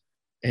de-stress.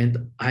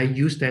 And I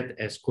use that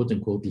as quote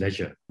unquote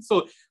leisure.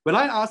 So when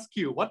I ask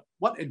you, what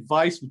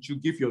advice would you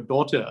give your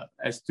daughter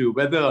as to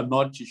whether or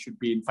not she should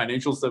be in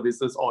financial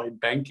services or in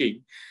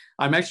banking?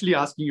 I'm actually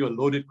asking you a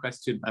loaded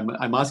question.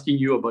 I'm asking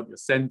you about your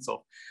sense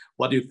of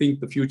what do you think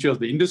the future of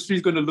the industry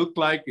is going to look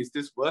like? Is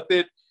this worth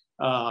it?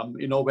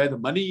 Where the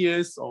money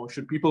is, or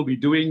should people be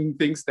doing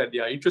things that they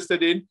are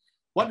interested in?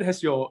 what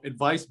has your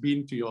advice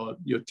been to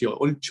your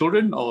own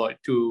children or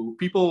to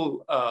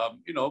people,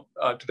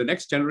 to the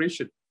next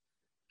generation?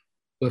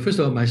 Well, first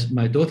of all,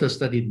 my daughter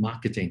studied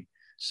marketing,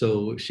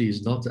 so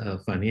she's not a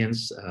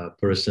finance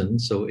person,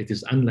 so it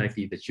is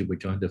unlikely that she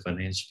would join the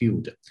finance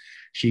field.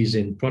 She's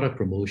in product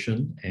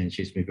promotion, and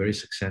she's been very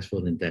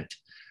successful in that.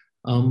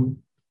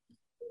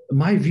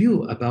 My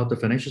view about the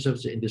financial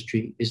services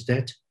industry is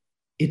that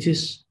it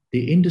is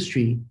the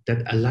industry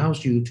that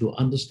allows you to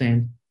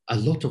understand a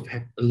lot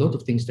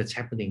of things that's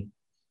happening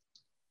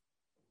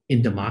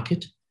in the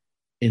market,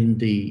 in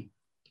the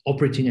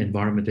operating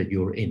environment that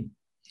you're in.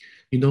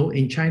 You know,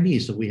 in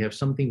Chinese, we have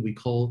something we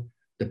call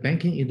the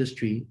banking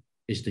industry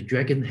is the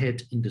dragon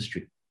head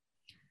industry,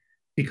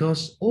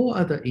 because all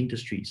other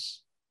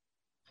industries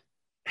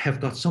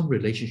have got some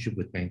relationship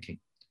with banking.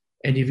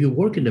 And if you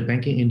work in the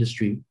banking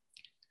industry,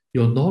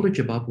 your knowledge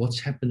about what's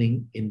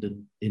happening in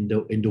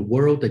the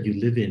world that you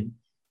live in,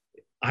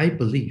 I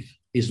believe,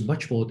 is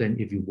much more than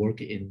if you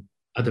work in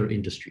other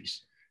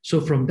industries.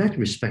 So from that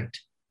respect,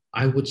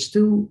 I would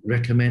still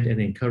recommend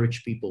and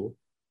encourage people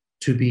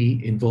to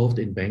be involved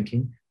in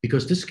banking,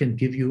 because this can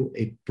give you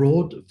a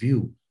broad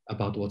view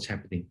about what's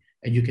happening,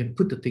 and you can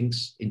put the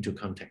things into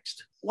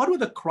context. What were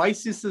the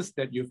crises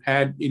that you've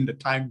had in the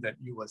time that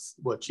you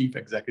were chief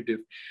executive?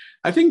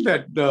 I think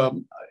that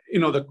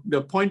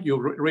the point you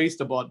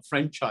raised about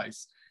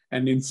franchise,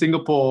 and in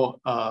Singapore,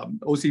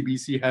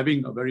 OCBC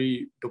having a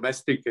very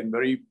domestic and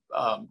very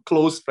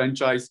close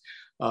franchise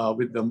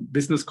with the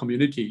business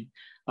community,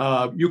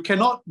 you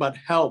cannot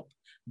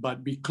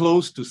but be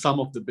close to some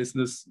of the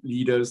business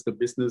leaders, the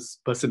business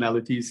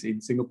personalities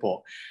in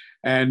Singapore.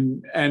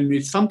 And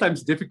it's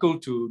sometimes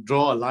difficult to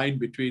draw a line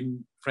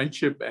between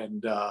friendship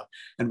and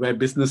where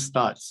business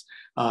starts.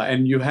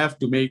 And you have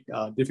to make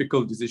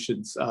difficult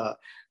decisions.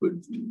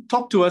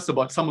 Talk to us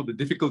about some of the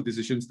difficult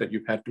decisions that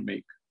you've had to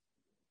make.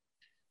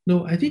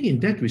 No, I think in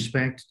that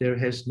respect, there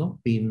has not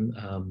been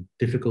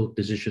difficult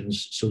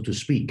decisions, so to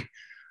speak,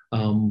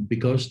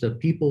 because the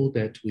people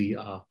that we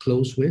are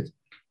close with,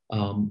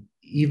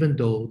 even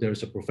though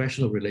there's a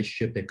professional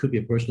relationship, there could be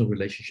a personal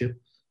relationship,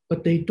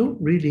 but they don't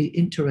really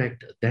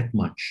interact that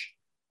much.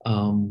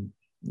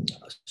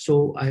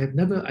 So I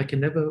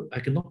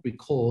cannot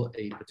recall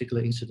a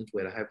particular incident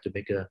where I have to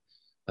make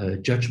a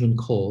judgment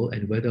call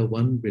and whether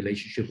one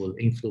relationship will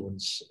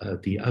influence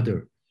the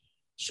other.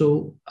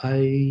 So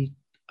I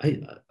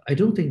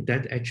don't think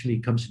that actually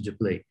comes into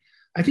play.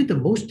 I think the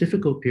most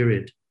difficult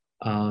period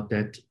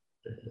that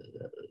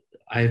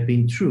I've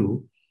been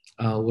through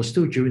was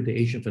still during the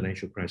Asian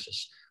financial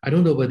crisis. I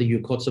don't know whether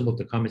you caught some of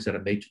the comments that I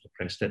made to the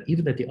press, that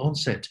even at the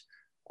onset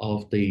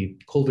of the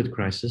COVID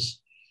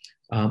crisis,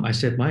 I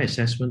said my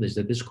assessment is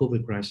that this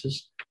COVID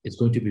crisis is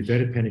going to be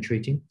very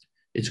penetrating.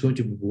 It's going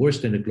to be worse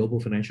than the global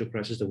financial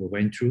crisis that we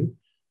went through.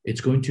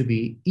 It's going to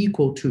be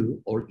equal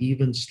to or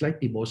even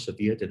slightly more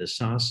severe than the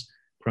SARS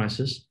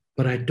crisis,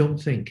 but I don't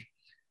think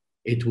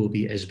it will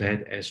be as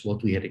bad as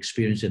what we had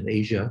experienced in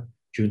Asia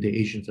during the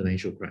Asian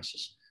financial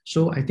crisis.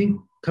 So I think,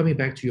 coming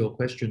back to your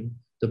question,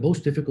 the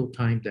most difficult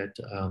time that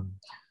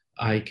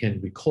I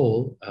can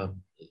recall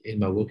in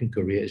my working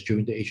career is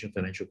during the Asian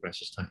financial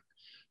crisis time,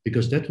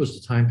 because that was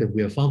the time that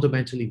we are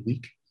fundamentally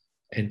weak,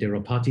 and there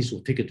are parties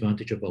who take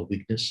advantage of our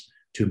weakness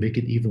to make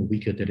it even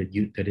weaker than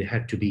it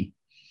had to be.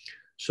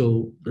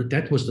 So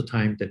that was the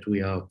time that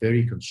we are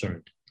very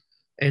concerned.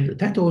 And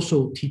that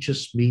also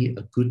teaches me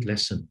a good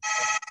lesson,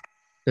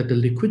 that the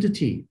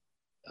liquidity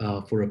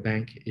for a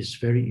bank is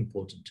very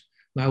important.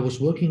 Now, I was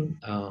working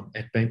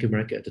at Bank of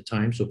America at the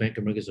time. So Bank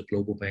of America is a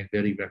global bank,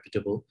 very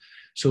reputable.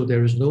 So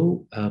there is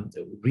no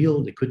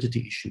real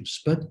liquidity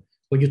issues. But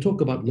when you talk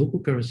about local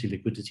currency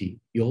liquidity,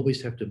 you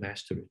always have to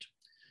master it.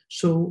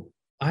 So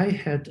I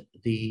had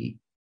the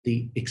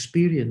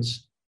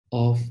experience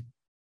of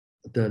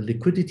the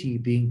liquidity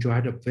being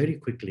dried up very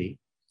quickly,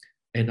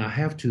 and I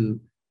have to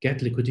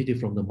get liquidity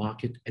from the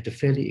market at a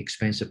fairly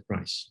expensive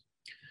price.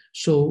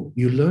 So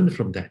you learn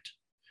from that.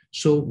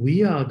 So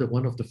we are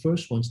one of the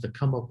first ones to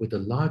come up with the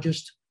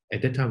largest,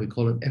 at that time we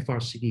call it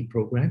FRCD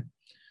program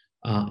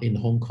in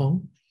Hong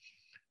Kong,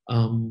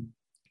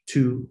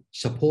 to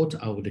support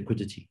our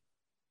liquidity.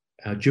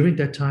 During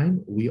that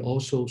time, we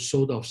also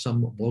sold off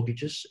some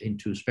mortgages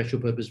into special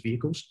purpose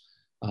vehicles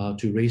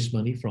to raise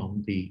money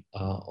from the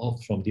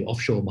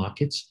offshore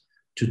markets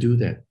to do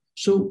that.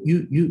 So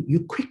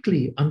you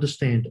quickly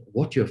understand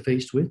what you're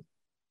faced with,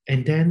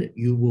 and then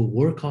you will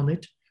work on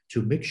it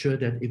to make sure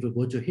that if it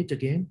were to hit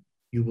again,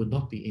 you will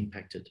not be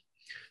impacted.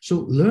 So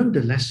learn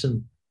the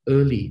lesson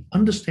early,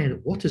 understand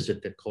what is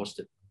it that caused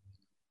it.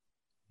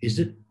 Is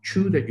it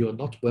true that you're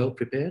not well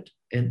prepared?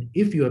 And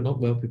if you are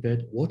not well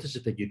prepared, what is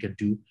it that you can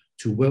do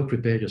to well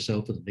prepare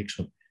yourself for the next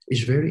one?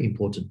 It's very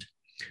important.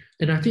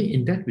 And I think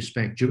in that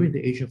respect, during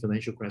the Asian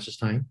financial crisis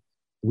time,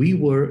 we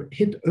were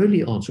hit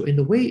early on. So in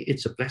a way,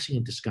 it's a blessing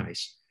in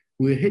disguise.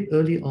 We were hit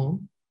early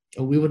on.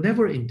 We were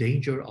never in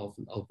danger of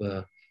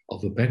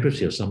a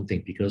bankruptcy or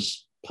something,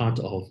 because part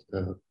of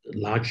a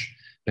large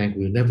bank,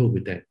 we were never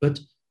with that. But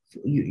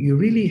you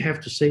really have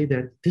to say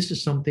that this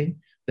is something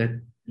that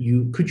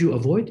could you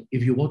avoid?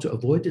 If you want to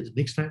avoid it the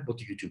next time, what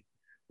do you do?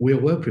 We are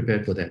well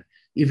prepared for that.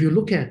 If you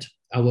look at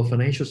our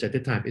financials at the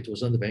time, it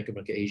was under Bank of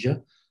America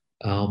Asia.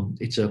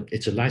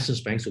 It's a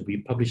licensed bank, so we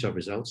publish our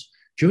results.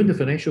 During the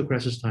financial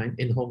crisis time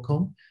in Hong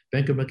Kong,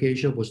 Bank of America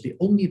Asia was the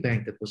only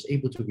bank that was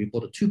able to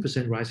report a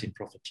 2% rise in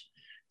profit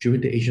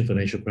during the Asian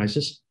financial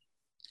crisis,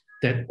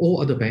 that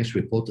all other banks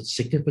reported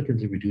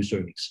significantly reduced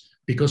earnings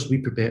because we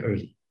prepare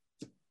early.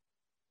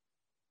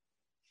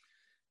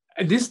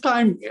 At this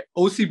time,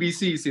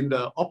 OCBC is in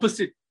the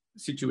opposite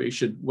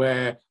situation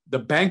where the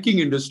banking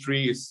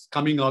industry is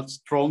coming out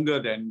stronger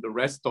than the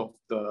rest of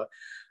the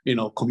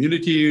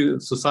community,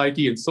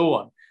 society, and so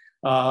on.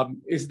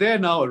 Is there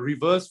now a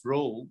reverse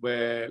role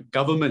where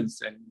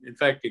governments, and in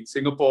fact in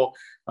Singapore,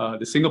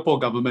 the Singapore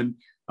government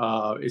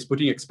is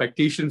putting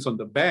expectations on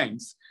the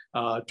banks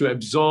to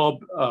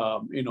absorb,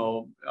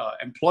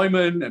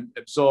 employment and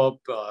absorb,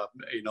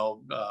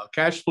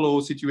 cash flow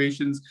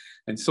situations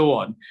and so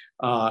on.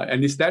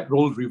 And is that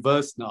role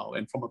reversed now?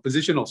 And from a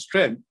position of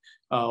strength,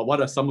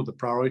 what are some of the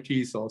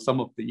priorities or some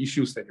of the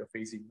issues that you're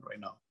facing right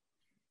now?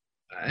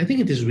 I think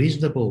it is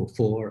reasonable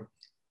for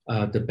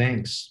the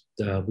banks,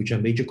 which are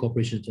major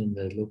corporations in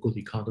the local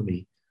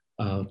economy,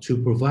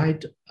 to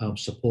provide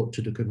support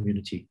to the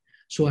community.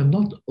 So I'm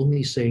not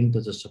only saying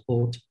that the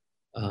support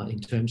in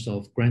terms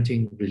of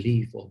granting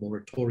relief or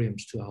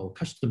moratoriums to our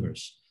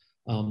customers.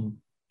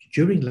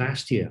 During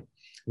last year,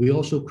 we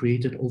also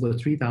created over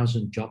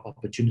 3,000 job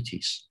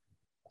opportunities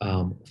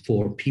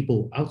for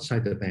people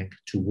outside the bank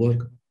to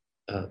work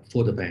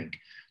for the bank.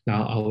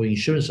 Now, our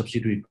insurance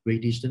subsidiary,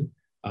 Great Eastern,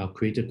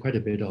 created quite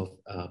a bit of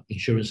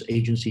insurance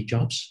agency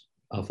jobs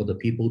for the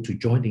people to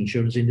join the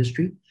insurance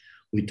industry.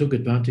 We took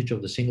advantage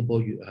of the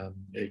Singapore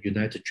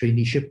United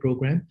Traineeship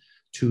Program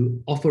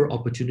to offer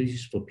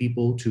opportunities for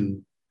people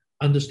to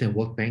understand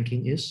what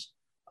banking is,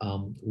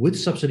 with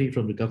subsidy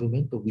from the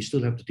government, but we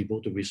still have to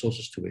devote the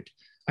resources to it.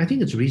 I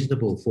think it's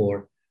reasonable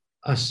for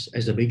us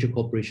as a major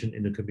corporation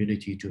in the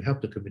community to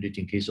help the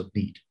community in case of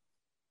need.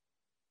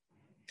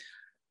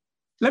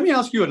 Let me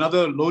ask you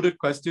another loaded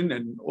question,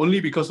 and only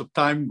because of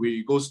time,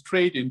 we go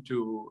straight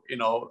into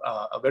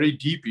a very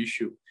deep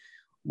issue.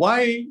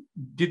 Why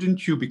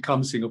didn't you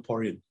become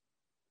Singaporean?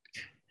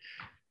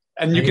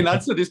 And you can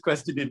answer this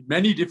question in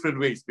many different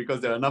ways because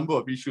there are a number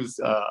of issues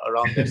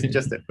around this,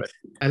 just that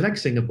question. I like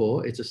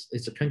Singapore.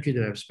 It's a country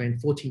that I've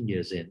spent 14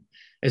 years in.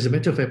 As a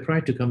matter of fact,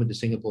 prior to coming to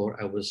Singapore,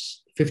 I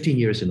was 15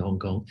 years in Hong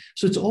Kong.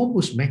 So it's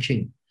almost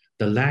matching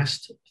the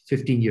last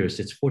 15 years.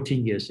 It's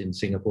 14 years in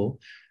Singapore.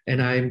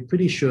 And I'm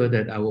pretty sure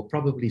that I will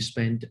probably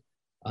spend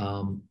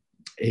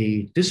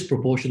a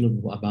disproportionate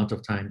amount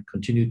of time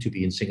continue to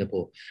be in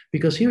Singapore.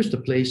 Because here's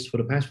the place. For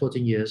the past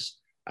 14 years,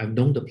 I've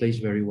known the place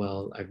very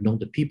well. I've known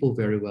the people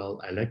very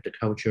well. I like the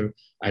culture.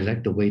 I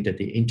like the way that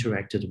they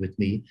interacted with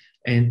me.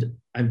 And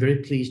I'm very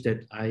pleased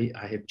that I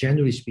have,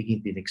 generally speaking,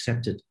 been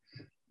accepted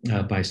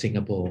by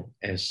Singapore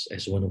as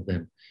one of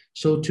them.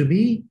 So to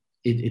me,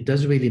 it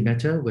doesn't really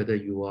matter whether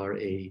you are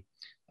a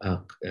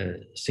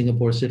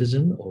Singapore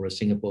citizen or a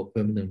Singapore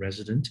permanent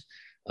resident.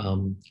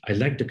 I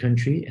like the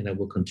country, and I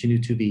will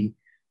continue to be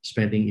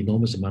spending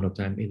enormous amount of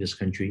time in this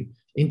country,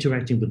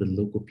 interacting with the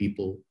local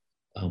people,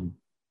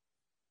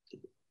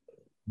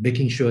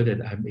 making sure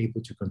that I'm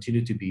able to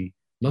continue to be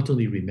not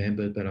only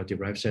remembered, but I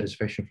derive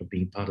satisfaction from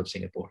being part of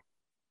Singapore.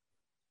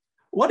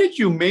 What did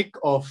you make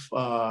of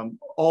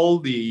all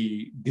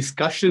the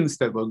discussions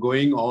that were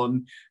going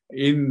on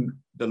in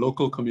the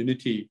local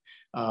community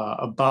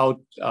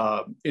about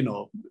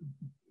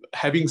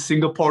having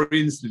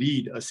Singaporeans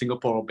lead a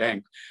Singapore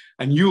bank?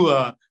 And you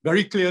are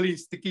very clearly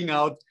sticking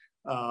out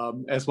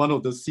as one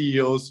of the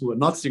CEOs who are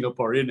not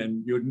Singaporean,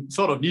 and you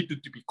sort of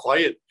needed to be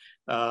quiet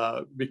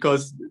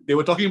because they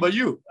were talking about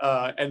you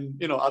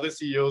and other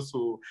CEOs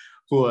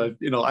who are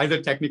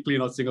either technically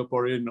not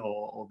Singaporean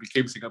or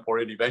became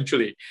Singaporean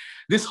eventually.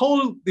 This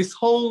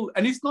whole,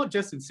 and it's not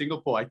just in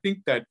Singapore. I think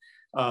that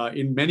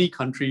in many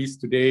countries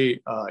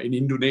today, in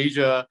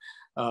Indonesia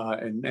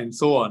and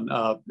so on,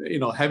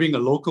 having a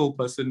local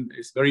person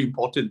is very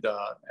important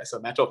as a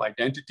matter of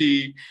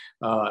identity,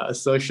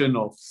 assertion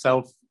of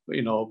self,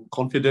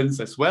 confidence,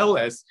 as well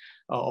as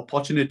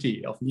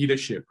opportunity of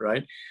leadership,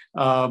 right?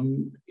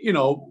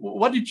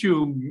 What did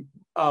you?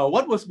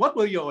 What were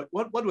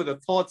the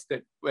thoughts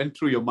that went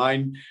through your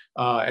mind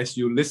as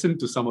you listened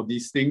to some of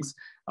these things,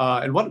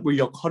 and what were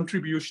your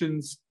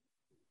contributions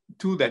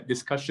to that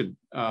discussion?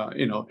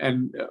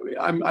 And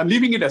I'm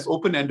leaving it as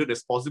open-ended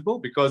as possible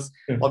because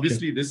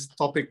obviously this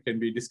topic can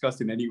be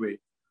discussed in any way.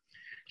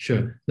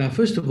 Sure. Now,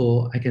 first of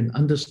all, I can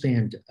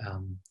understand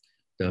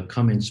the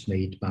comments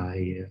made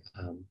by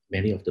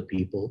many of the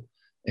people,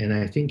 and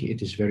I think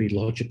it is very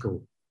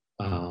logical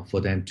for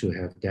them to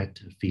have that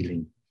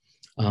feeling.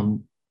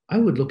 I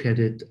would look at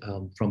it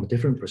from a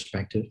different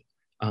perspective.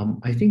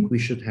 I think we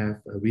should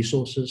have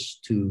resources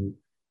to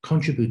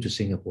contribute to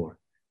Singapore,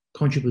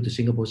 contribute to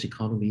Singapore's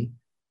economy,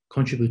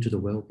 contribute to the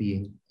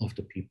well-being of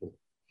the people.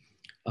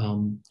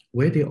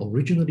 Where they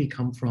originally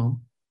come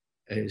from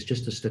is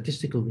just the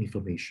statistical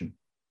information.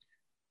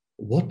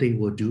 What they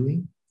were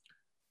doing,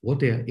 what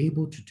they are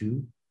able to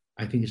do,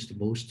 I think is the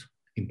most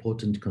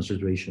important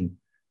consideration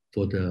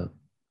for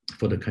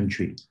the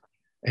country.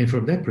 And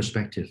from that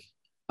perspective,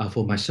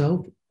 for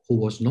myself, who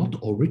was not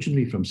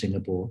originally from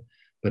Singapore,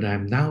 but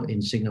I'm now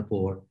in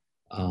Singapore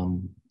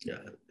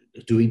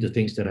doing the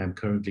things that I'm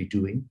currently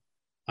doing,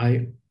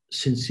 I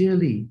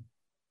sincerely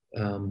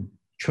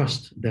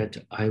trust that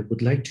I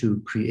would like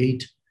to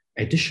create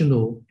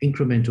additional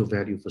incremental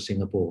value for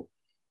Singapore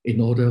in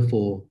order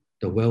for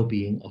the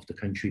well-being of the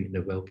country and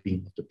the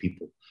well-being of the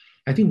people.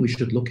 I think we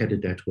should look at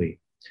it that way.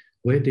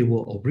 Where they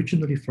were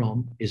originally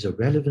from is a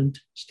relevant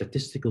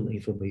statistical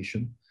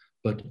information,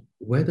 but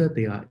whether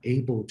they are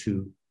able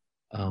to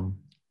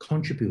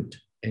contribute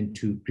and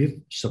to give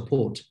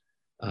support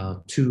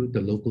to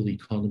the local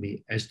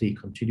economy as they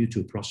continue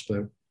to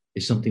prosper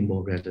is something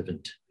more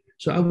relevant.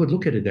 So I would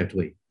look at it that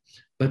way.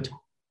 But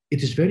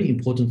it is very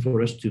important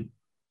for us to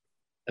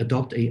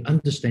adopt an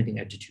understanding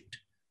attitude.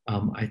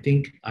 I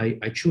think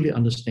I truly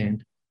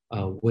understand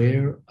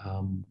where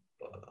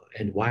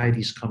and why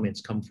these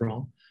comments come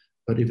from.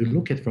 But if you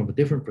look at it from a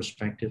different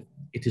perspective,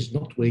 it is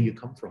not where you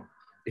come from.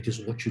 It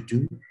is what you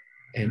do.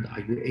 And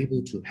are you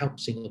able to help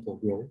Singapore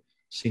grow?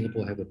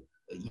 Singapore have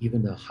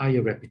even a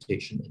higher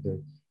reputation in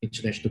the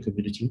international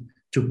community.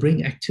 To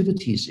bring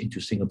activities into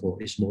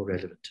Singapore is more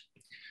relevant.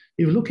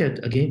 If you look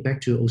at, again, back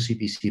to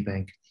OCBC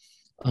Bank,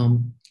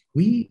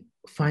 we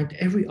find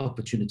every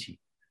opportunity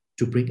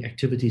to bring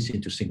activities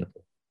into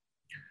Singapore.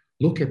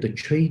 Look at the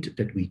trade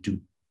that we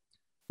do.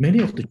 Many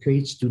of the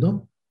trades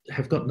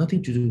have got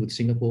nothing to do with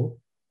Singapore,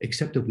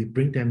 except that we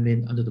bring them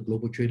in under the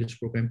Global Traders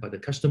Program by the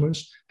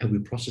customers and we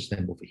process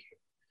them over here.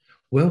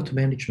 Wealth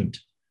management.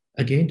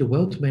 Again, the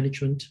wealth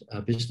management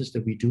business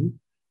that we do,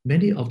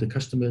 many of the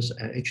customers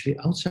are actually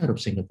outside of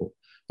Singapore,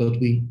 but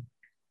we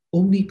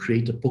only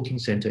create a booking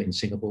center in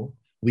Singapore.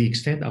 We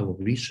extend our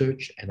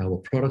research and our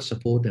product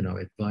support and our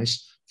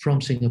advice from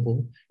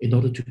Singapore in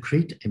order to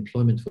create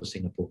employment for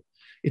Singapore.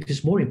 It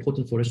is more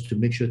important for us to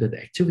make sure that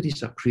the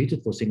activities are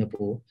created for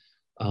Singapore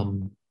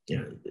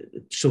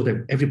so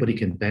that everybody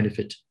can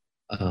benefit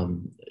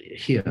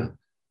here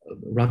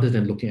rather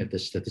than looking at the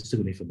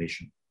statistical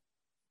information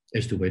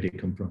as to where they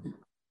come from.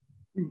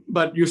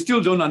 But you still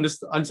don't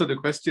answer the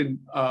question.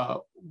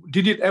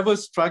 Did it ever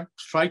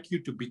strike you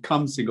to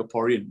become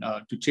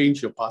Singaporean, to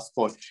change your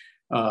passport?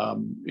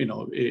 And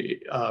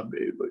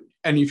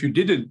if you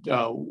didn't,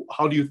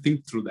 how do you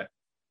think through that?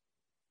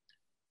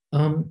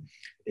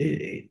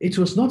 It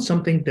was not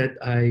something that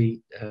I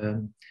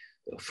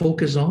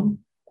focus on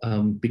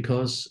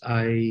because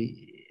I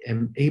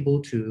am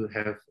able to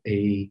have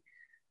a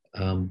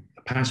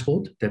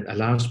passport that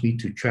allows me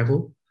to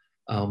travel.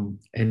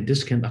 And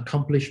this can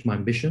accomplish my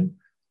mission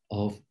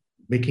of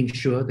making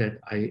sure that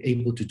I'm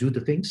able to do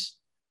the things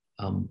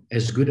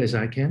as good as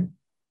I can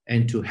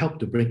and to help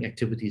to bring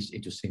activities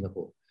into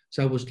Singapore.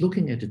 So I was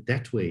looking at it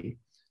that way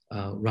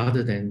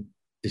rather than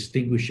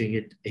distinguishing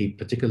it a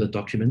particular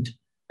document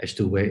as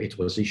to where it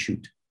was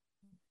issued.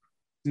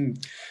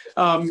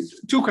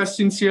 Two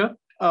questions here.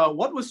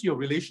 What was your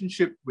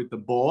relationship with the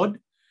board?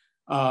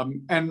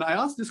 And I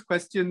asked this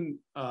question,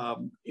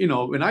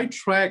 when I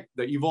tracked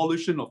the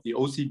evolution of the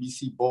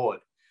OCBC board,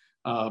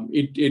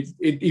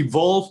 it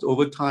evolved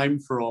over time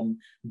from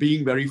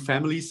being very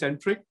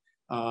family-centric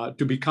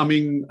to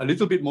becoming a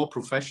little bit more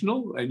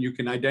professional, and you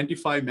can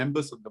identify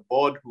members of the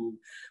board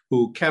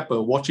who kept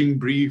a watching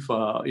brief,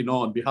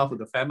 on behalf of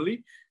the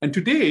family. And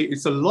today,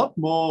 it's a lot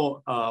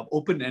more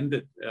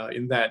open-ended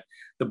in that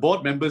the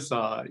board members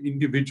are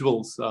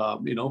individuals,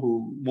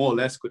 who more or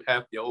less could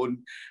have their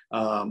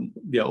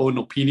own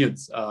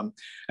opinions.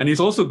 And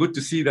it's also good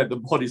to see that the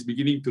board is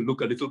beginning to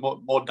look a little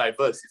more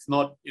diverse. It's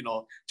not,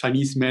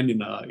 Chinese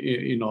men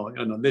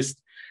on a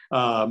list.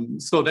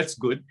 So that's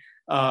good.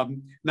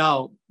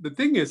 Now, the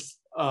thing is,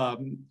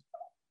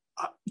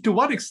 to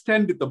what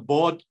extent did the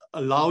board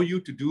allow you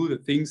to do the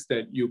things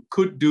that you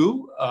could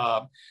do?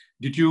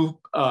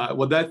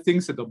 Were there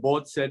things that the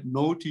board said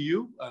no to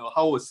you?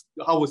 How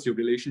was your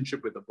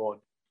relationship with the board?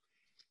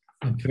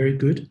 Very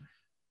good.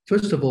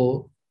 First of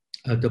all,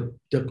 the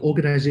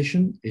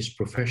organization is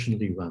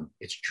professionally run.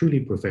 It's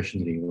truly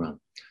professionally run.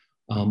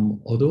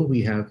 Although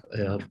we have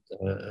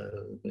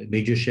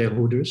major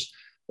shareholders,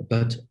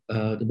 but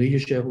the major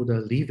shareholder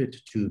leave it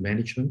to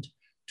management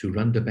to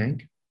run the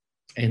bank,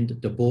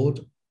 and the board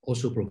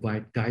also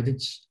provide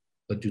guidance,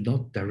 but do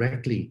not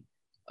directly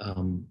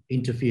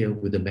interfere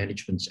with the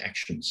management's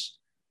actions.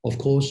 Of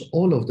course,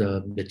 all of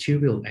the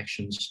material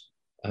actions,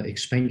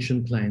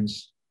 expansion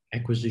plans,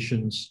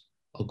 acquisitions,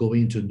 or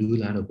going into a new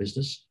line of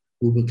business,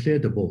 we will clear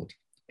the board.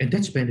 And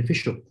that's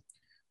beneficial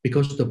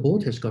because the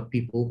board has got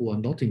people who are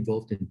not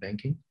involved in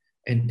banking,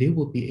 and they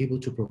will be able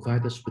to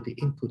provide us with the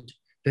input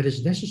that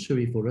is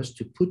necessary for us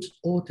to put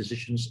all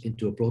decisions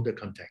into a broader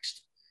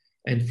context.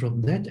 And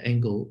from that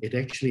angle, it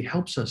actually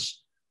helps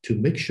us to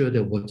make sure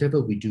that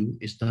whatever we do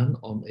is done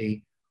on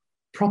a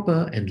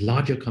proper and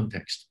larger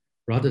context,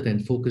 rather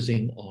than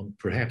focusing on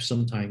perhaps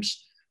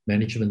sometimes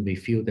management may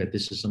feel that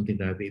this is something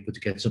that I'll be able to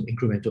get some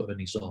incremental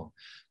earnings on.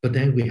 But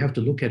then we have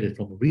to look at it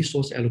from a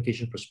resource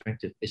allocation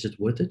perspective. Is it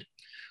worth it?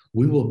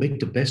 we will make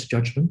the best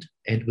judgment,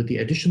 and with the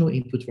additional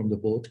input from the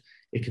board,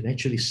 it can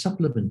actually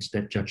supplement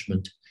that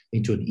judgment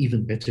into an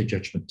even better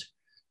judgment.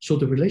 So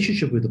the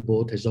relationship with the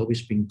board has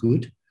always been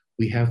good.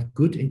 We have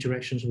good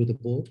interactions with the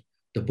board.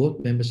 The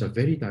board members are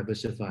very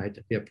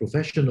diversified. They are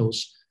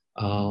professionals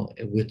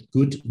with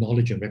good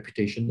knowledge and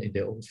reputation in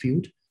their own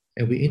field,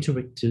 and we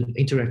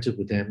interacted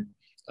with them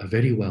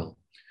very well.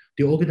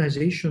 The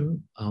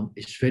organization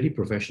is very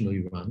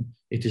professionally run.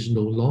 It is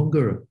no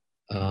longer,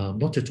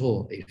 not at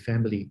all, a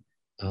family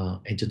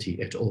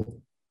entity at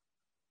all.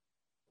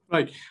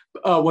 Right.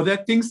 Were there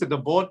things that the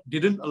board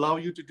didn't allow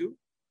you to do?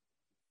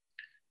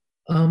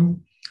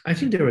 I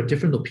think there are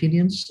different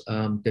opinions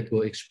that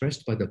were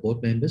expressed by the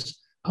board members.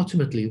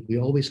 Ultimately, we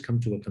always come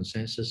to a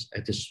consensus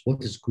as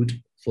what is good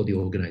for the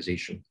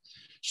organization.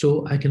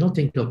 So I cannot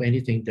think of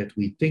anything that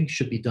we think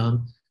should be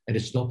done and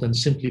it's not done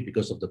simply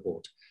because of the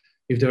board.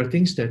 If there are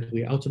things that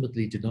we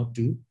ultimately did not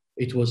do,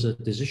 it was a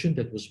decision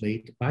that was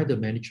made by the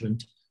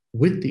management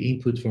with the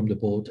input from the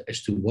board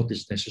as to what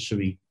is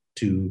necessary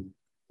to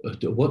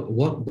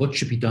what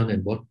should be done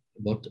and what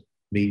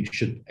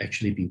should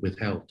actually be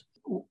withheld.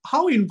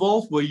 How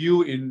involved were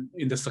you in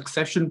the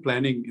succession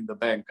planning in the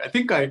bank? I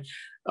think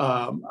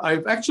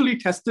I've actually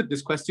tested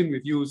this question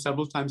with you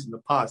several times in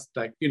the past,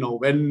 like,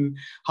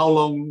 how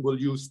long will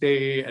you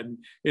stay, and,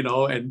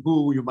 and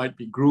who you might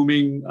be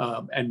grooming,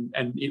 and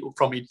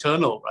from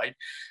internal, right?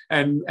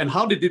 And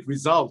how did it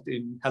result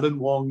in Helen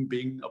Wong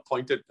being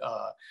appointed,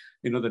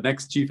 the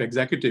next chief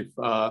executive?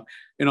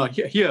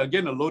 Here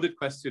again, a loaded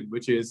question,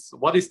 which is,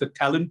 what is the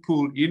talent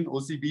pool in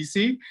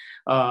OCBC?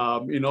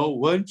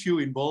 Weren't you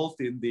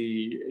involved in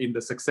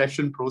the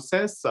succession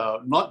process,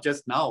 not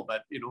just now,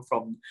 but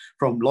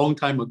from long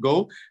time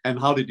ago? And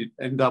how did it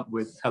end up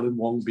with Helen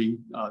Wong being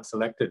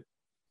selected?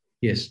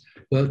 Yes,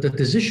 well, the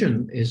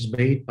decision is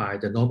made by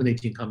the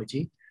nominating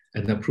committee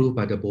and approved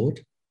by the board.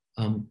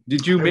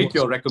 Did you make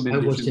your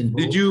recommendations?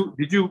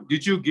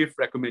 Did you give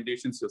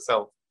recommendations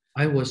yourself?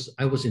 I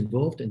was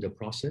involved in the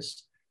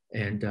process,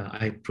 and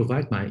I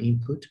provide my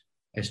input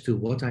as to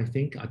what I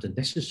think are the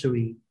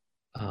necessary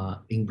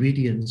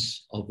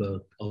ingredients of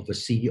a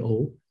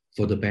CEO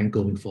for the bank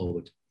going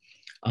forward.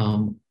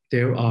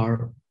 There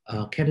are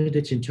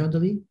candidates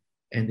internally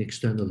and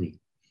externally,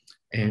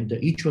 and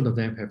each one of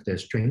them have their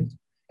strength,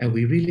 and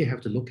we really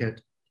have to look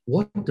at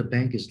what the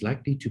bank is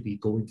likely to be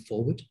going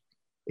forward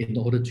in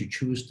order to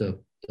choose the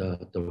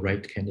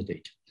right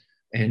candidate.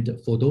 And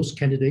for those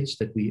candidates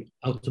that we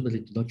ultimately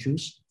did not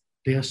choose,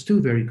 they are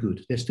still very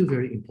good. They're still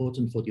very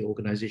important for the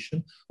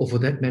organization, or for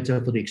that matter,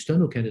 for the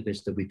external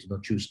candidates that we did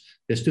not choose.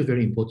 They're still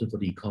very important for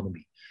the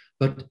economy.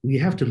 But we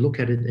have to look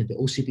at it in the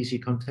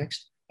OCBC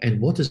context,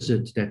 and what is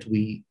it that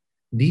we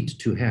need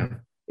to have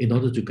in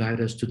order to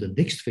guide us to the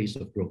next phase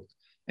of growth.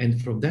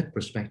 And from that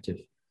perspective,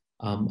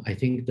 I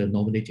think the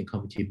nominating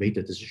committee made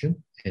the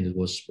decision, and it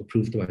was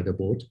approved by the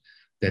board,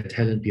 that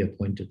Helen be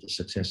appointed the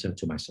successor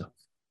to myself.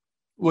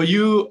 Were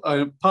you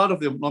part of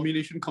the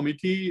nomination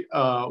committee?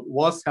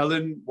 Was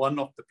Helen one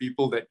of the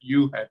people that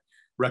you had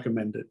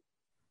recommended?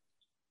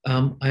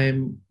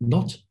 I'm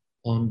not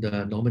on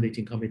the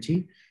nominating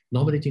committee.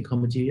 Nominating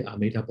committee are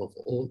made up of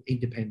all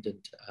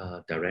independent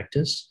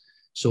directors,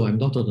 so I'm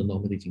not on the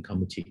nominating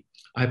committee.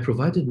 I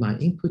provided my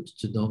input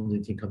to the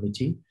nominating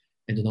committee,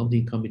 and the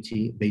nominating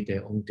committee made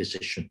their own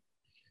decision.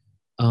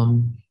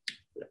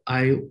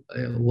 I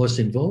was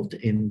involved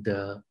in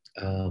the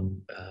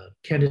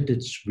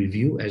candidates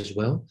review as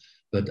well,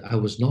 but I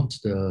was not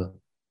the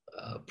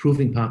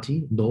approving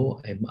party,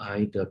 nor am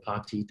I the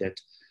party that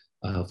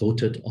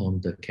voted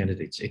on the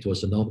candidates. It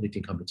was a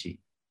nominating committee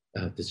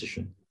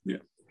decision.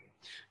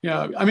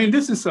 Yeah. I mean,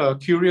 this is a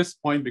curious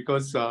point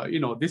because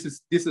this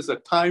is a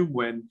time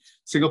when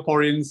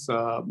Singaporeans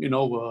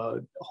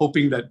were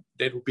hoping that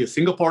there would be a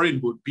Singaporean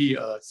who would be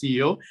a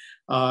CEO,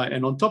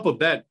 and on top of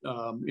that,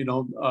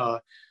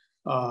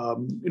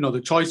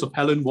 the choice of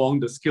Helen Wong,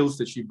 the skills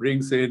that she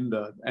brings in,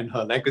 and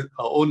her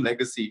own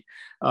legacy,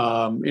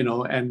 and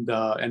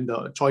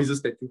the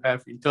choices that you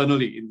have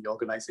internally in the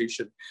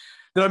organization.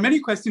 There are many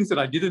questions that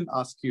I didn't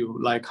ask you,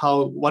 like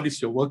what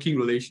is your working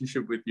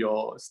relationship with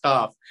your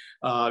staff?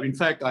 In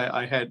fact,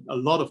 I had a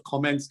lot of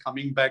comments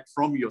coming back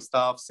from your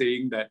staff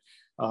saying that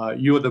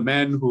you're the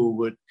man who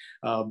would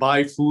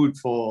buy food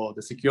for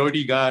the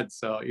security guards,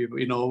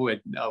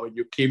 when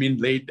you came in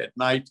late at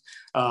night,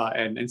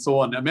 and so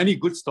on. There are many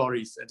good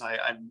stories, and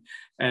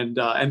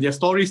there are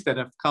stories that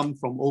have come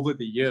from over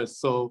the years.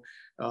 So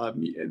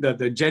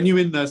the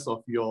genuineness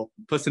of your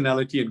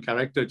personality and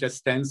character just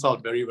stands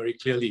out very, very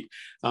clearly.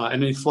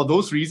 And it's for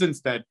those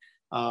reasons that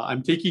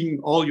I'm taking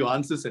all your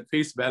answers at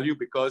face value,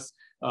 because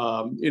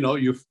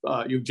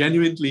you've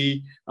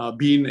genuinely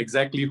been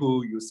exactly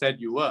who you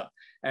said you were.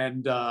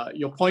 And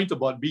your point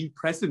about being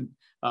present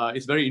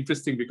is very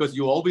interesting, because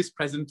you're always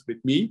present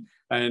with me,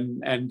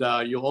 and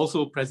you're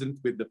also present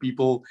with the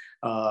people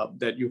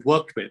that you've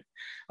worked with.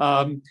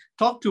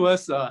 Talk to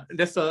us.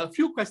 There's a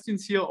few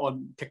questions here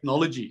on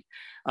technology.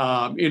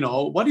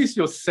 What is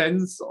your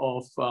sense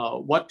of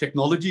what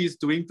technology is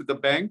doing to the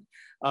bank?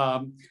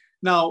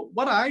 Now,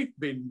 what I've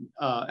been,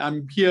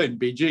 I'm here in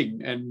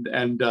Beijing,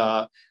 and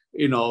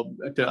you know,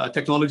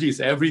 technology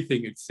is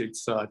everything.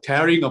 It's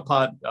tearing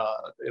apart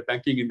the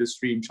banking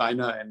industry in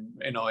China, and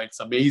you know, it's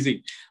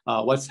amazing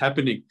what's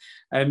happening.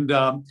 And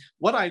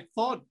what I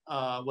thought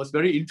was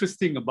very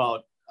interesting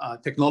about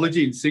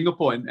technology in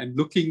Singapore, and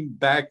looking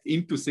back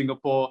into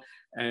Singapore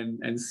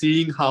and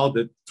seeing how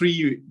the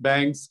three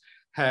banks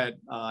had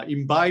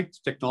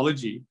imbibed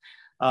technology,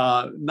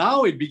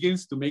 now it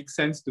begins to make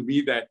sense to me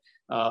that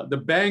the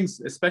banks,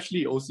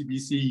 especially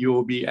OCBC,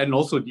 UOB, and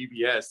also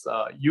DBS,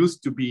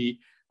 used to be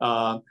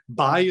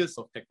buyers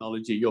of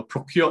technology.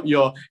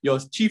 Your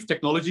chief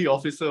technology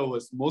officer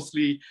was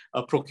mostly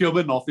a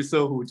procurement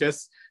officer who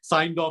just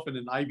signed off in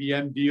an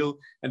IBM deal,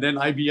 and then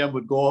IBM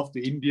would go off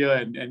to India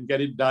and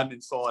get it done,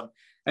 and so on.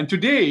 And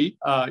today,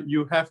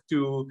 you have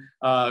to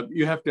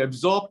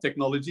absorb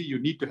technology. You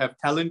need to have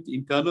talent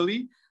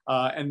internally.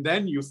 And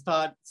then you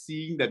start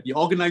seeing that the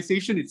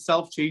organization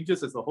itself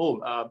changes as a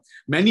whole.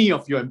 Many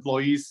of your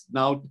employees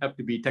now have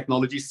to be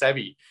technology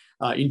savvy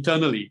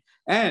internally,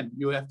 and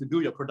you have to do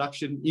your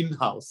production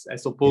in-house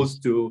as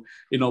opposed to,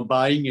 you know,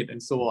 buying it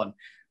and so on.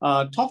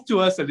 Talk to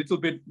us a little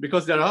bit,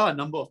 because there are a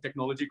number of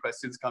technology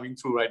questions coming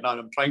through right now, and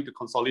I'm trying to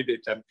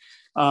consolidate them.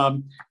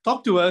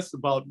 Talk to us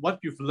about what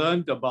you've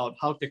learned about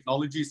how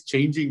technology is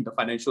changing the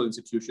financial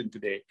institution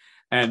today,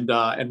 and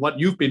what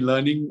you've been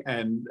learning,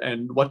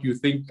 and what you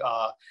think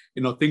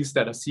you know, things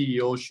that a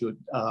CEO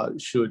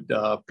should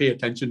pay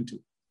attention to.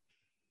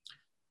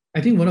 I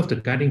think one of the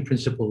guiding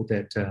principles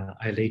that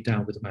I laid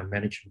down with my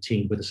management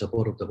team, with the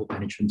support of the whole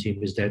management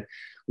team, is that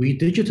we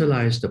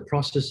digitalize the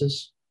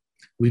processes.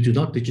 We do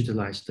not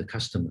digitalize the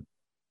customer.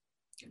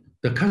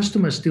 The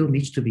customer still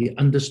needs to be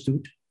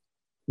understood,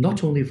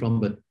 not only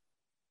from a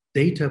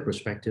data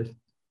perspective,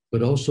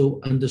 but also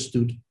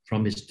understood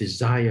from his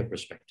desire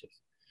perspective.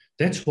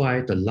 That's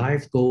why the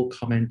life goal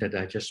comment that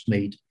I just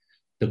made,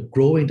 the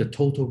growing the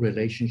total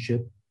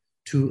relationship,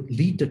 to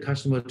lead the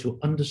customer to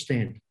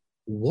understand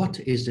what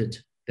is it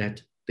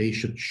that they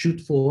should shoot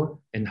for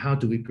and how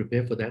do we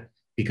prepare for that,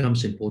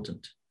 becomes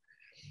important.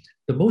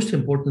 The most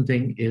important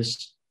thing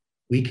is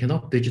we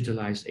cannot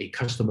digitalize a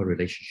customer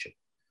relationship.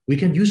 We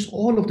can use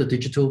all of the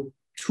digital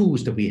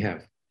tools that we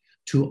have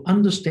to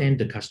understand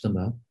the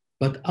customer,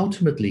 but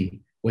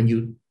ultimately, when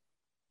you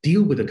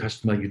deal with the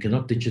customer, you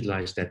cannot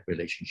digitalize that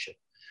relationship.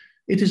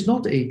 It is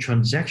not a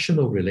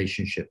transactional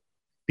relationship,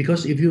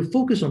 because if you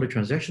focus on a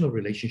transactional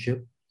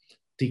relationship,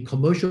 the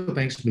commercial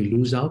banks may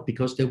lose out,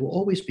 because there will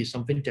always be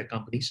some fintech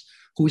companies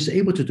who is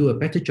able to do a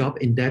better job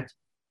in that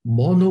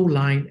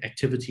monoline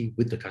activity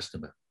with the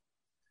customer.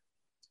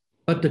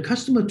 But the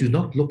customer do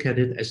not look at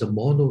it as a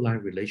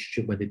monoline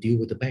relationship when they deal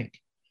with the bank.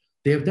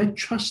 They have that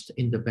trust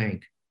in the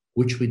bank,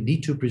 which we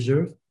need to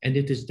preserve, and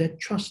it is that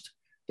trust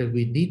that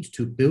we need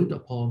to build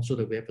upon so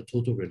that we have a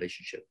total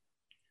relationship.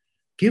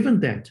 Given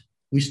that,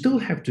 we still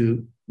have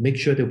to make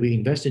sure that we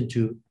invest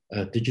into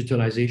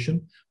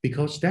digitalization,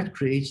 because that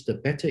creates the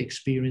better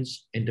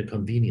experience and the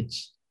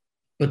convenience.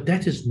 But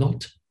that is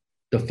not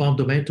the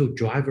fundamental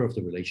driver of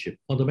the relationship.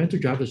 Fundamental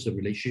driver of the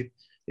relationship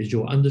is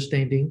your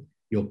understanding,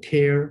 your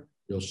care,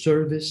 your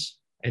service,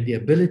 and the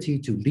ability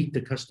to lead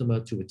the customer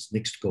to its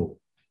next goal.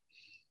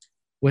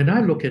 When I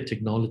look at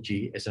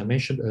technology, as I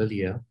mentioned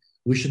earlier,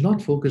 we should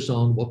not focus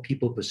on what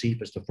people perceive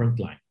as the front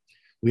line.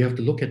 We have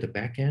to look at the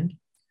back end,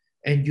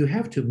 and you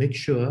have to make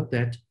sure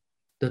that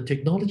the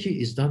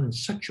technology is done in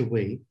such a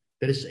way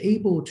that is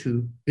able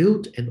to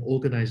build an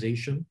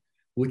organization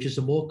which is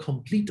a more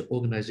complete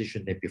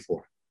organization than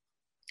before.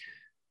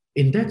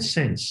 In that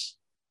sense,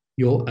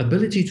 your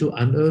ability to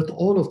unearth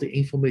all of the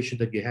information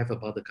that you have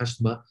about the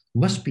customer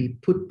must be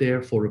put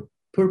there for a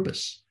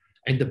purpose.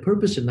 And the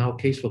purpose in our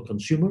case for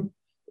consumer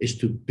is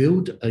to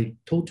build a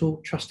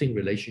total trusting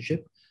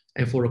relationship.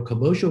 And for a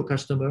commercial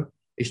customer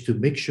is to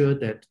make sure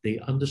that they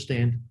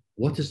understand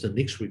what is the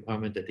next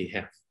requirement that they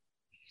have.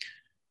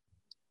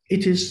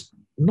 It is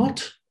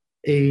not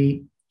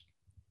a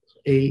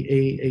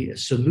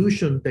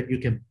solution that you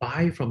can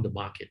buy from the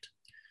market.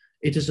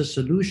 It is a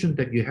solution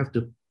that you have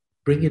to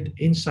bring it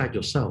inside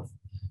yourself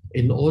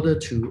in order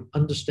to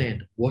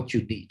understand what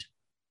you need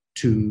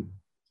to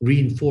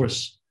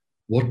reinforce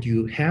what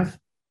you have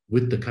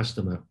with the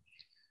customer.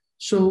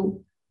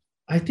 So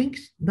I think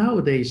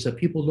nowadays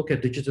people look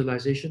at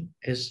digitalization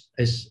as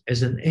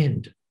an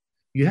end.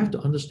 You have to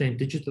understand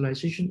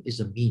digitalization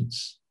is a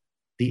means.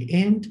 The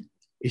end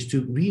is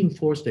to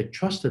reinforce that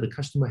trust that the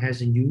customer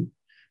has in you,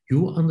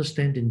 you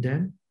understand in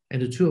them,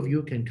 and the two of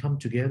you can come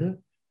together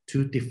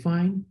to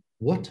define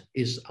what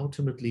is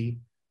ultimately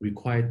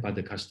required by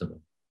the customer.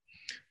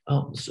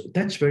 So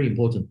that's very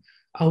important.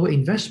 Our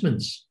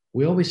investments,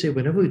 we always say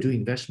whenever we do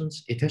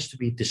investments, it has to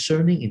be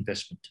discerning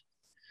investment.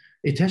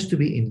 It has to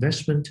be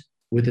investment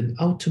with an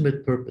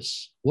ultimate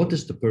purpose. What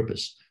is the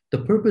purpose?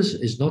 The purpose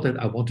is not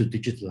that I want to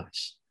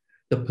digitalize.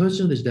 The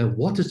person is that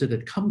what is it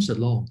that comes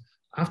along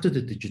after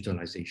the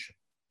digitalization?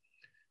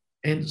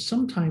 And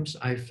sometimes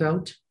I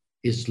felt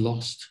is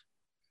lost,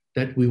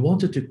 that we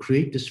wanted to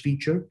create this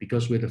feature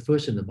because we're the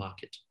first in the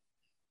market.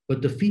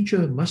 But the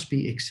feature must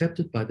be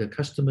accepted by the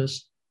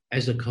customers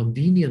as a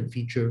convenient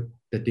feature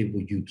that they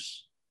will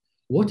use?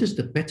 What is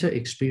the better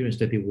experience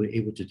that they were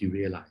able to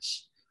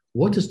realize?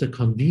 What is the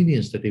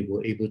convenience that they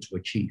were able to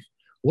achieve?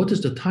 What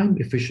is the time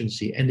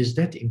efficiency, and is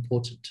that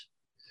important?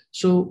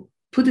 So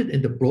put it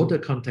in the broader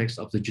context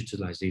of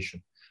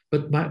digitalization.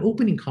 But my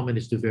opening comment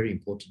is still very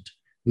important.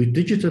 We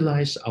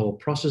digitalize our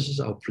processes,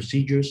 our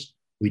procedures.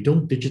 We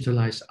don't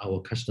digitalize our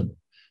customer,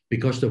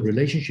 because the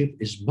relationship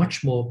is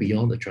much more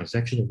beyond a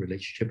transactional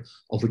relationship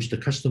of which the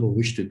customer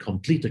wishes to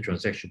complete the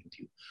transaction with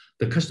you.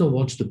 The customer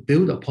wants to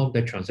build upon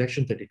that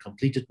transaction that he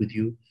completed with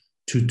you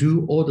to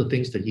do all the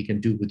things that he can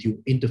do with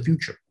you in the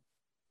future.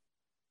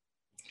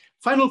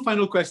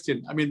 Final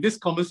question. I mean, this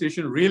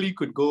conversation really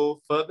could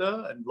go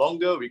further and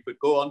longer. We could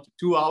go on to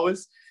 2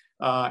 hours,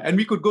 and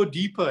we could go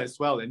deeper as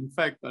well. In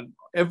fact, on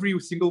every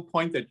single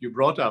point that you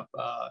brought up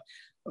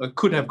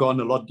could have gone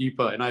a lot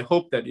deeper. And I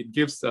hope that it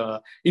gives an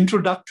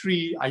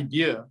introductory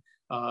idea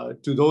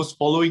to those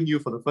following you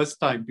for the first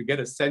time to get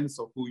a sense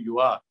of who you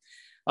are.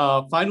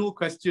 Final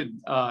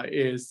question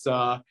is,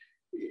 why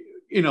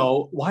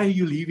are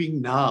you leaving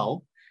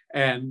now?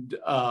 And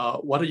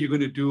what are you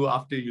going to do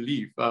after you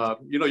leave?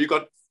 You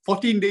got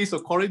 14 days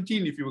of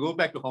quarantine if you go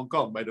back to Hong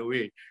Kong, by the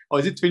way, or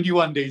is it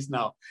 21 days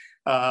now?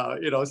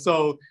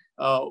 So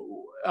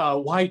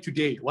why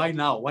today? Why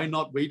now? Why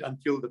not wait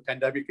until the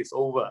pandemic is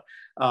over?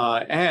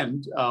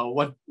 And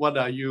what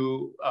are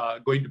you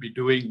going to be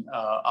doing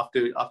after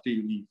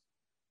you leave,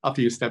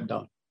 after you step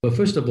down? Well,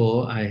 first of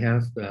all, I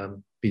have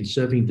been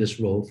serving this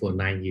role for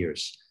 9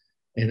 years.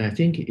 And I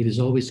think it is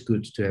always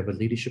good to have a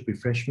leadership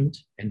refreshment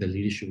and a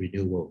leadership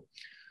renewal.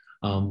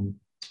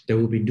 There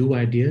will be new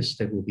ideas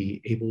that will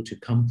be able to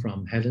come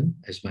from Helen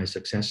as my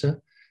successor.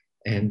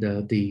 And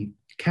the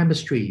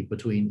chemistry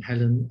between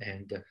Helen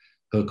and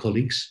her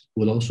colleagues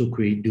will also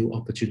create new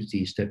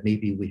opportunities that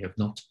maybe we have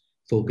not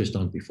focused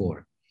on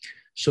before.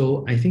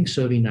 So I think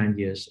serving 9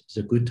 years is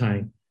a good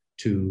time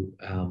to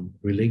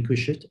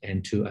relinquish it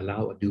and to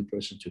allow a new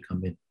person to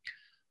come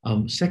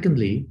in.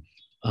 Secondly,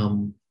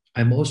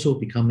 I'm also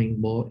becoming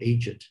more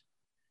aged.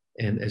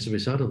 And as a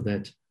result of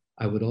that,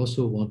 I would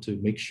also want to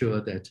make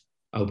sure that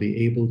I'll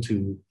be able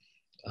to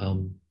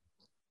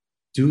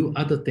do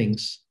other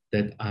things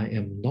that I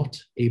am not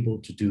able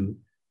to do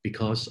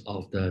because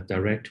of the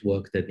direct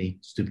work that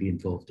needs to be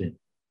involved in.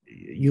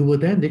 You will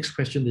then, next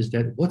question is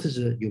that, what is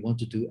it you want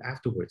to do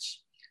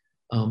afterwards?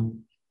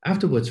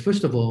 Afterwards,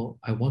 first of all,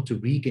 I want to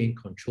regain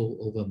control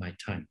over my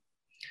time.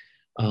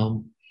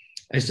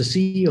 As the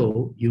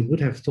CEO, you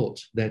would have thought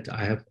that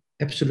I have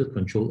absolute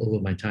control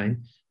over my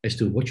time as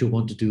to what you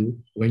want to do,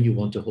 when you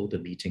want to hold a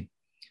meeting.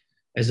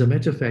 As a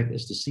matter of fact,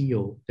 as the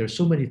CEO, there are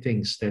so many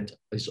things that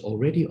is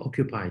already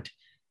occupied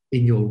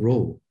in your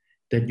role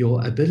that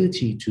your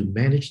ability to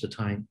manage the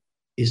time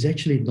is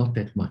actually not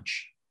that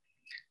much.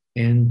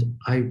 And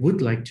I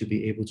would like to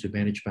be able to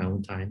manage my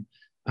own time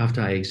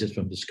after I exit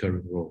from this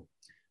current role.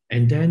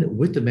 And then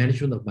with the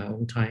management of my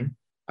own time,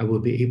 I will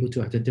be able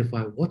to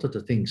identify what are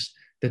the things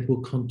that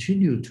will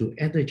continue to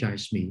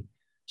energize me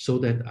so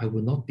that I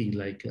will not be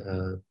like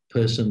a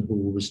person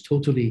who was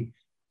totally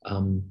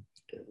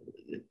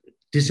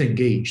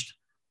disengaged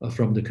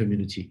from the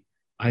community.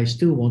 I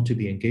still want to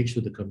be engaged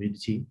with the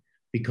community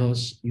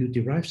because you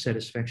derive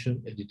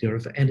satisfaction and you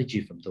derive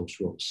energy from those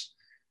roles.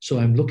 So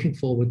I'm looking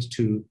forward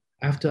to,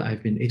 after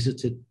I've been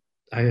exited,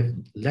 I have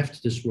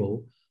left this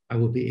role, I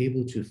will be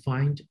able to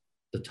find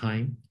the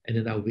time, and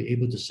then I'll be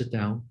able to sit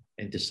down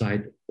and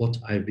decide what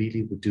I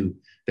really would do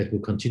that will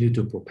continue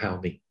to propel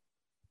me.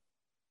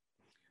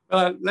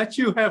 Let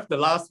you have the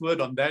last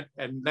word on that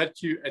and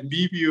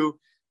leave you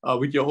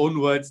with your own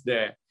words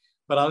there.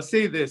 But I'll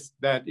say this,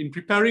 that in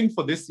preparing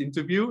for this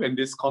interview and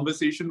this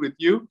conversation with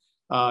you,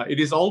 it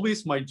is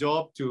always my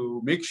job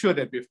to make sure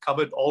that we've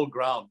covered all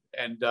ground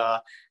and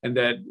that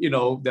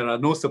there are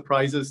no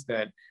surprises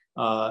that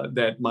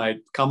might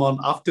come on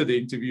after the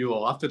interview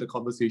or after the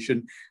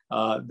conversation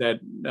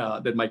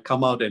that might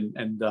come out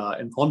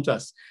and haunt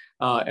us.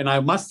 And I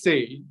must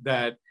say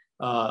that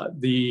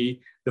the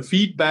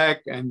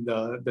feedback and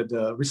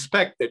the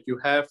respect that you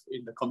have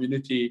in the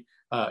community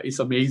is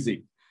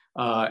amazing.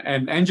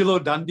 And Angelo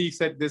Dundee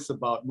said this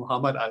about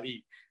Muhammad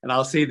Ali, and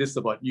I'll say this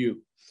about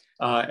you.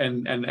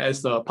 And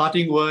as a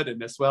parting word,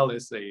 and as well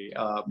as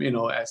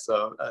as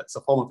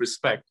a form of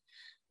respect,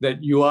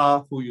 that you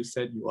are who you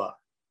said you are.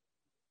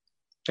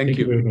 Thank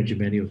you very much,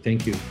 Emmanuel.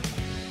 Thank you.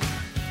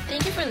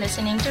 Thank you for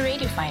listening to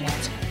Radio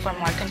Finance. For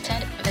more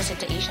content, visit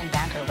the Asian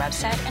Banker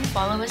website and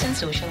follow us on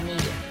social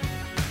media.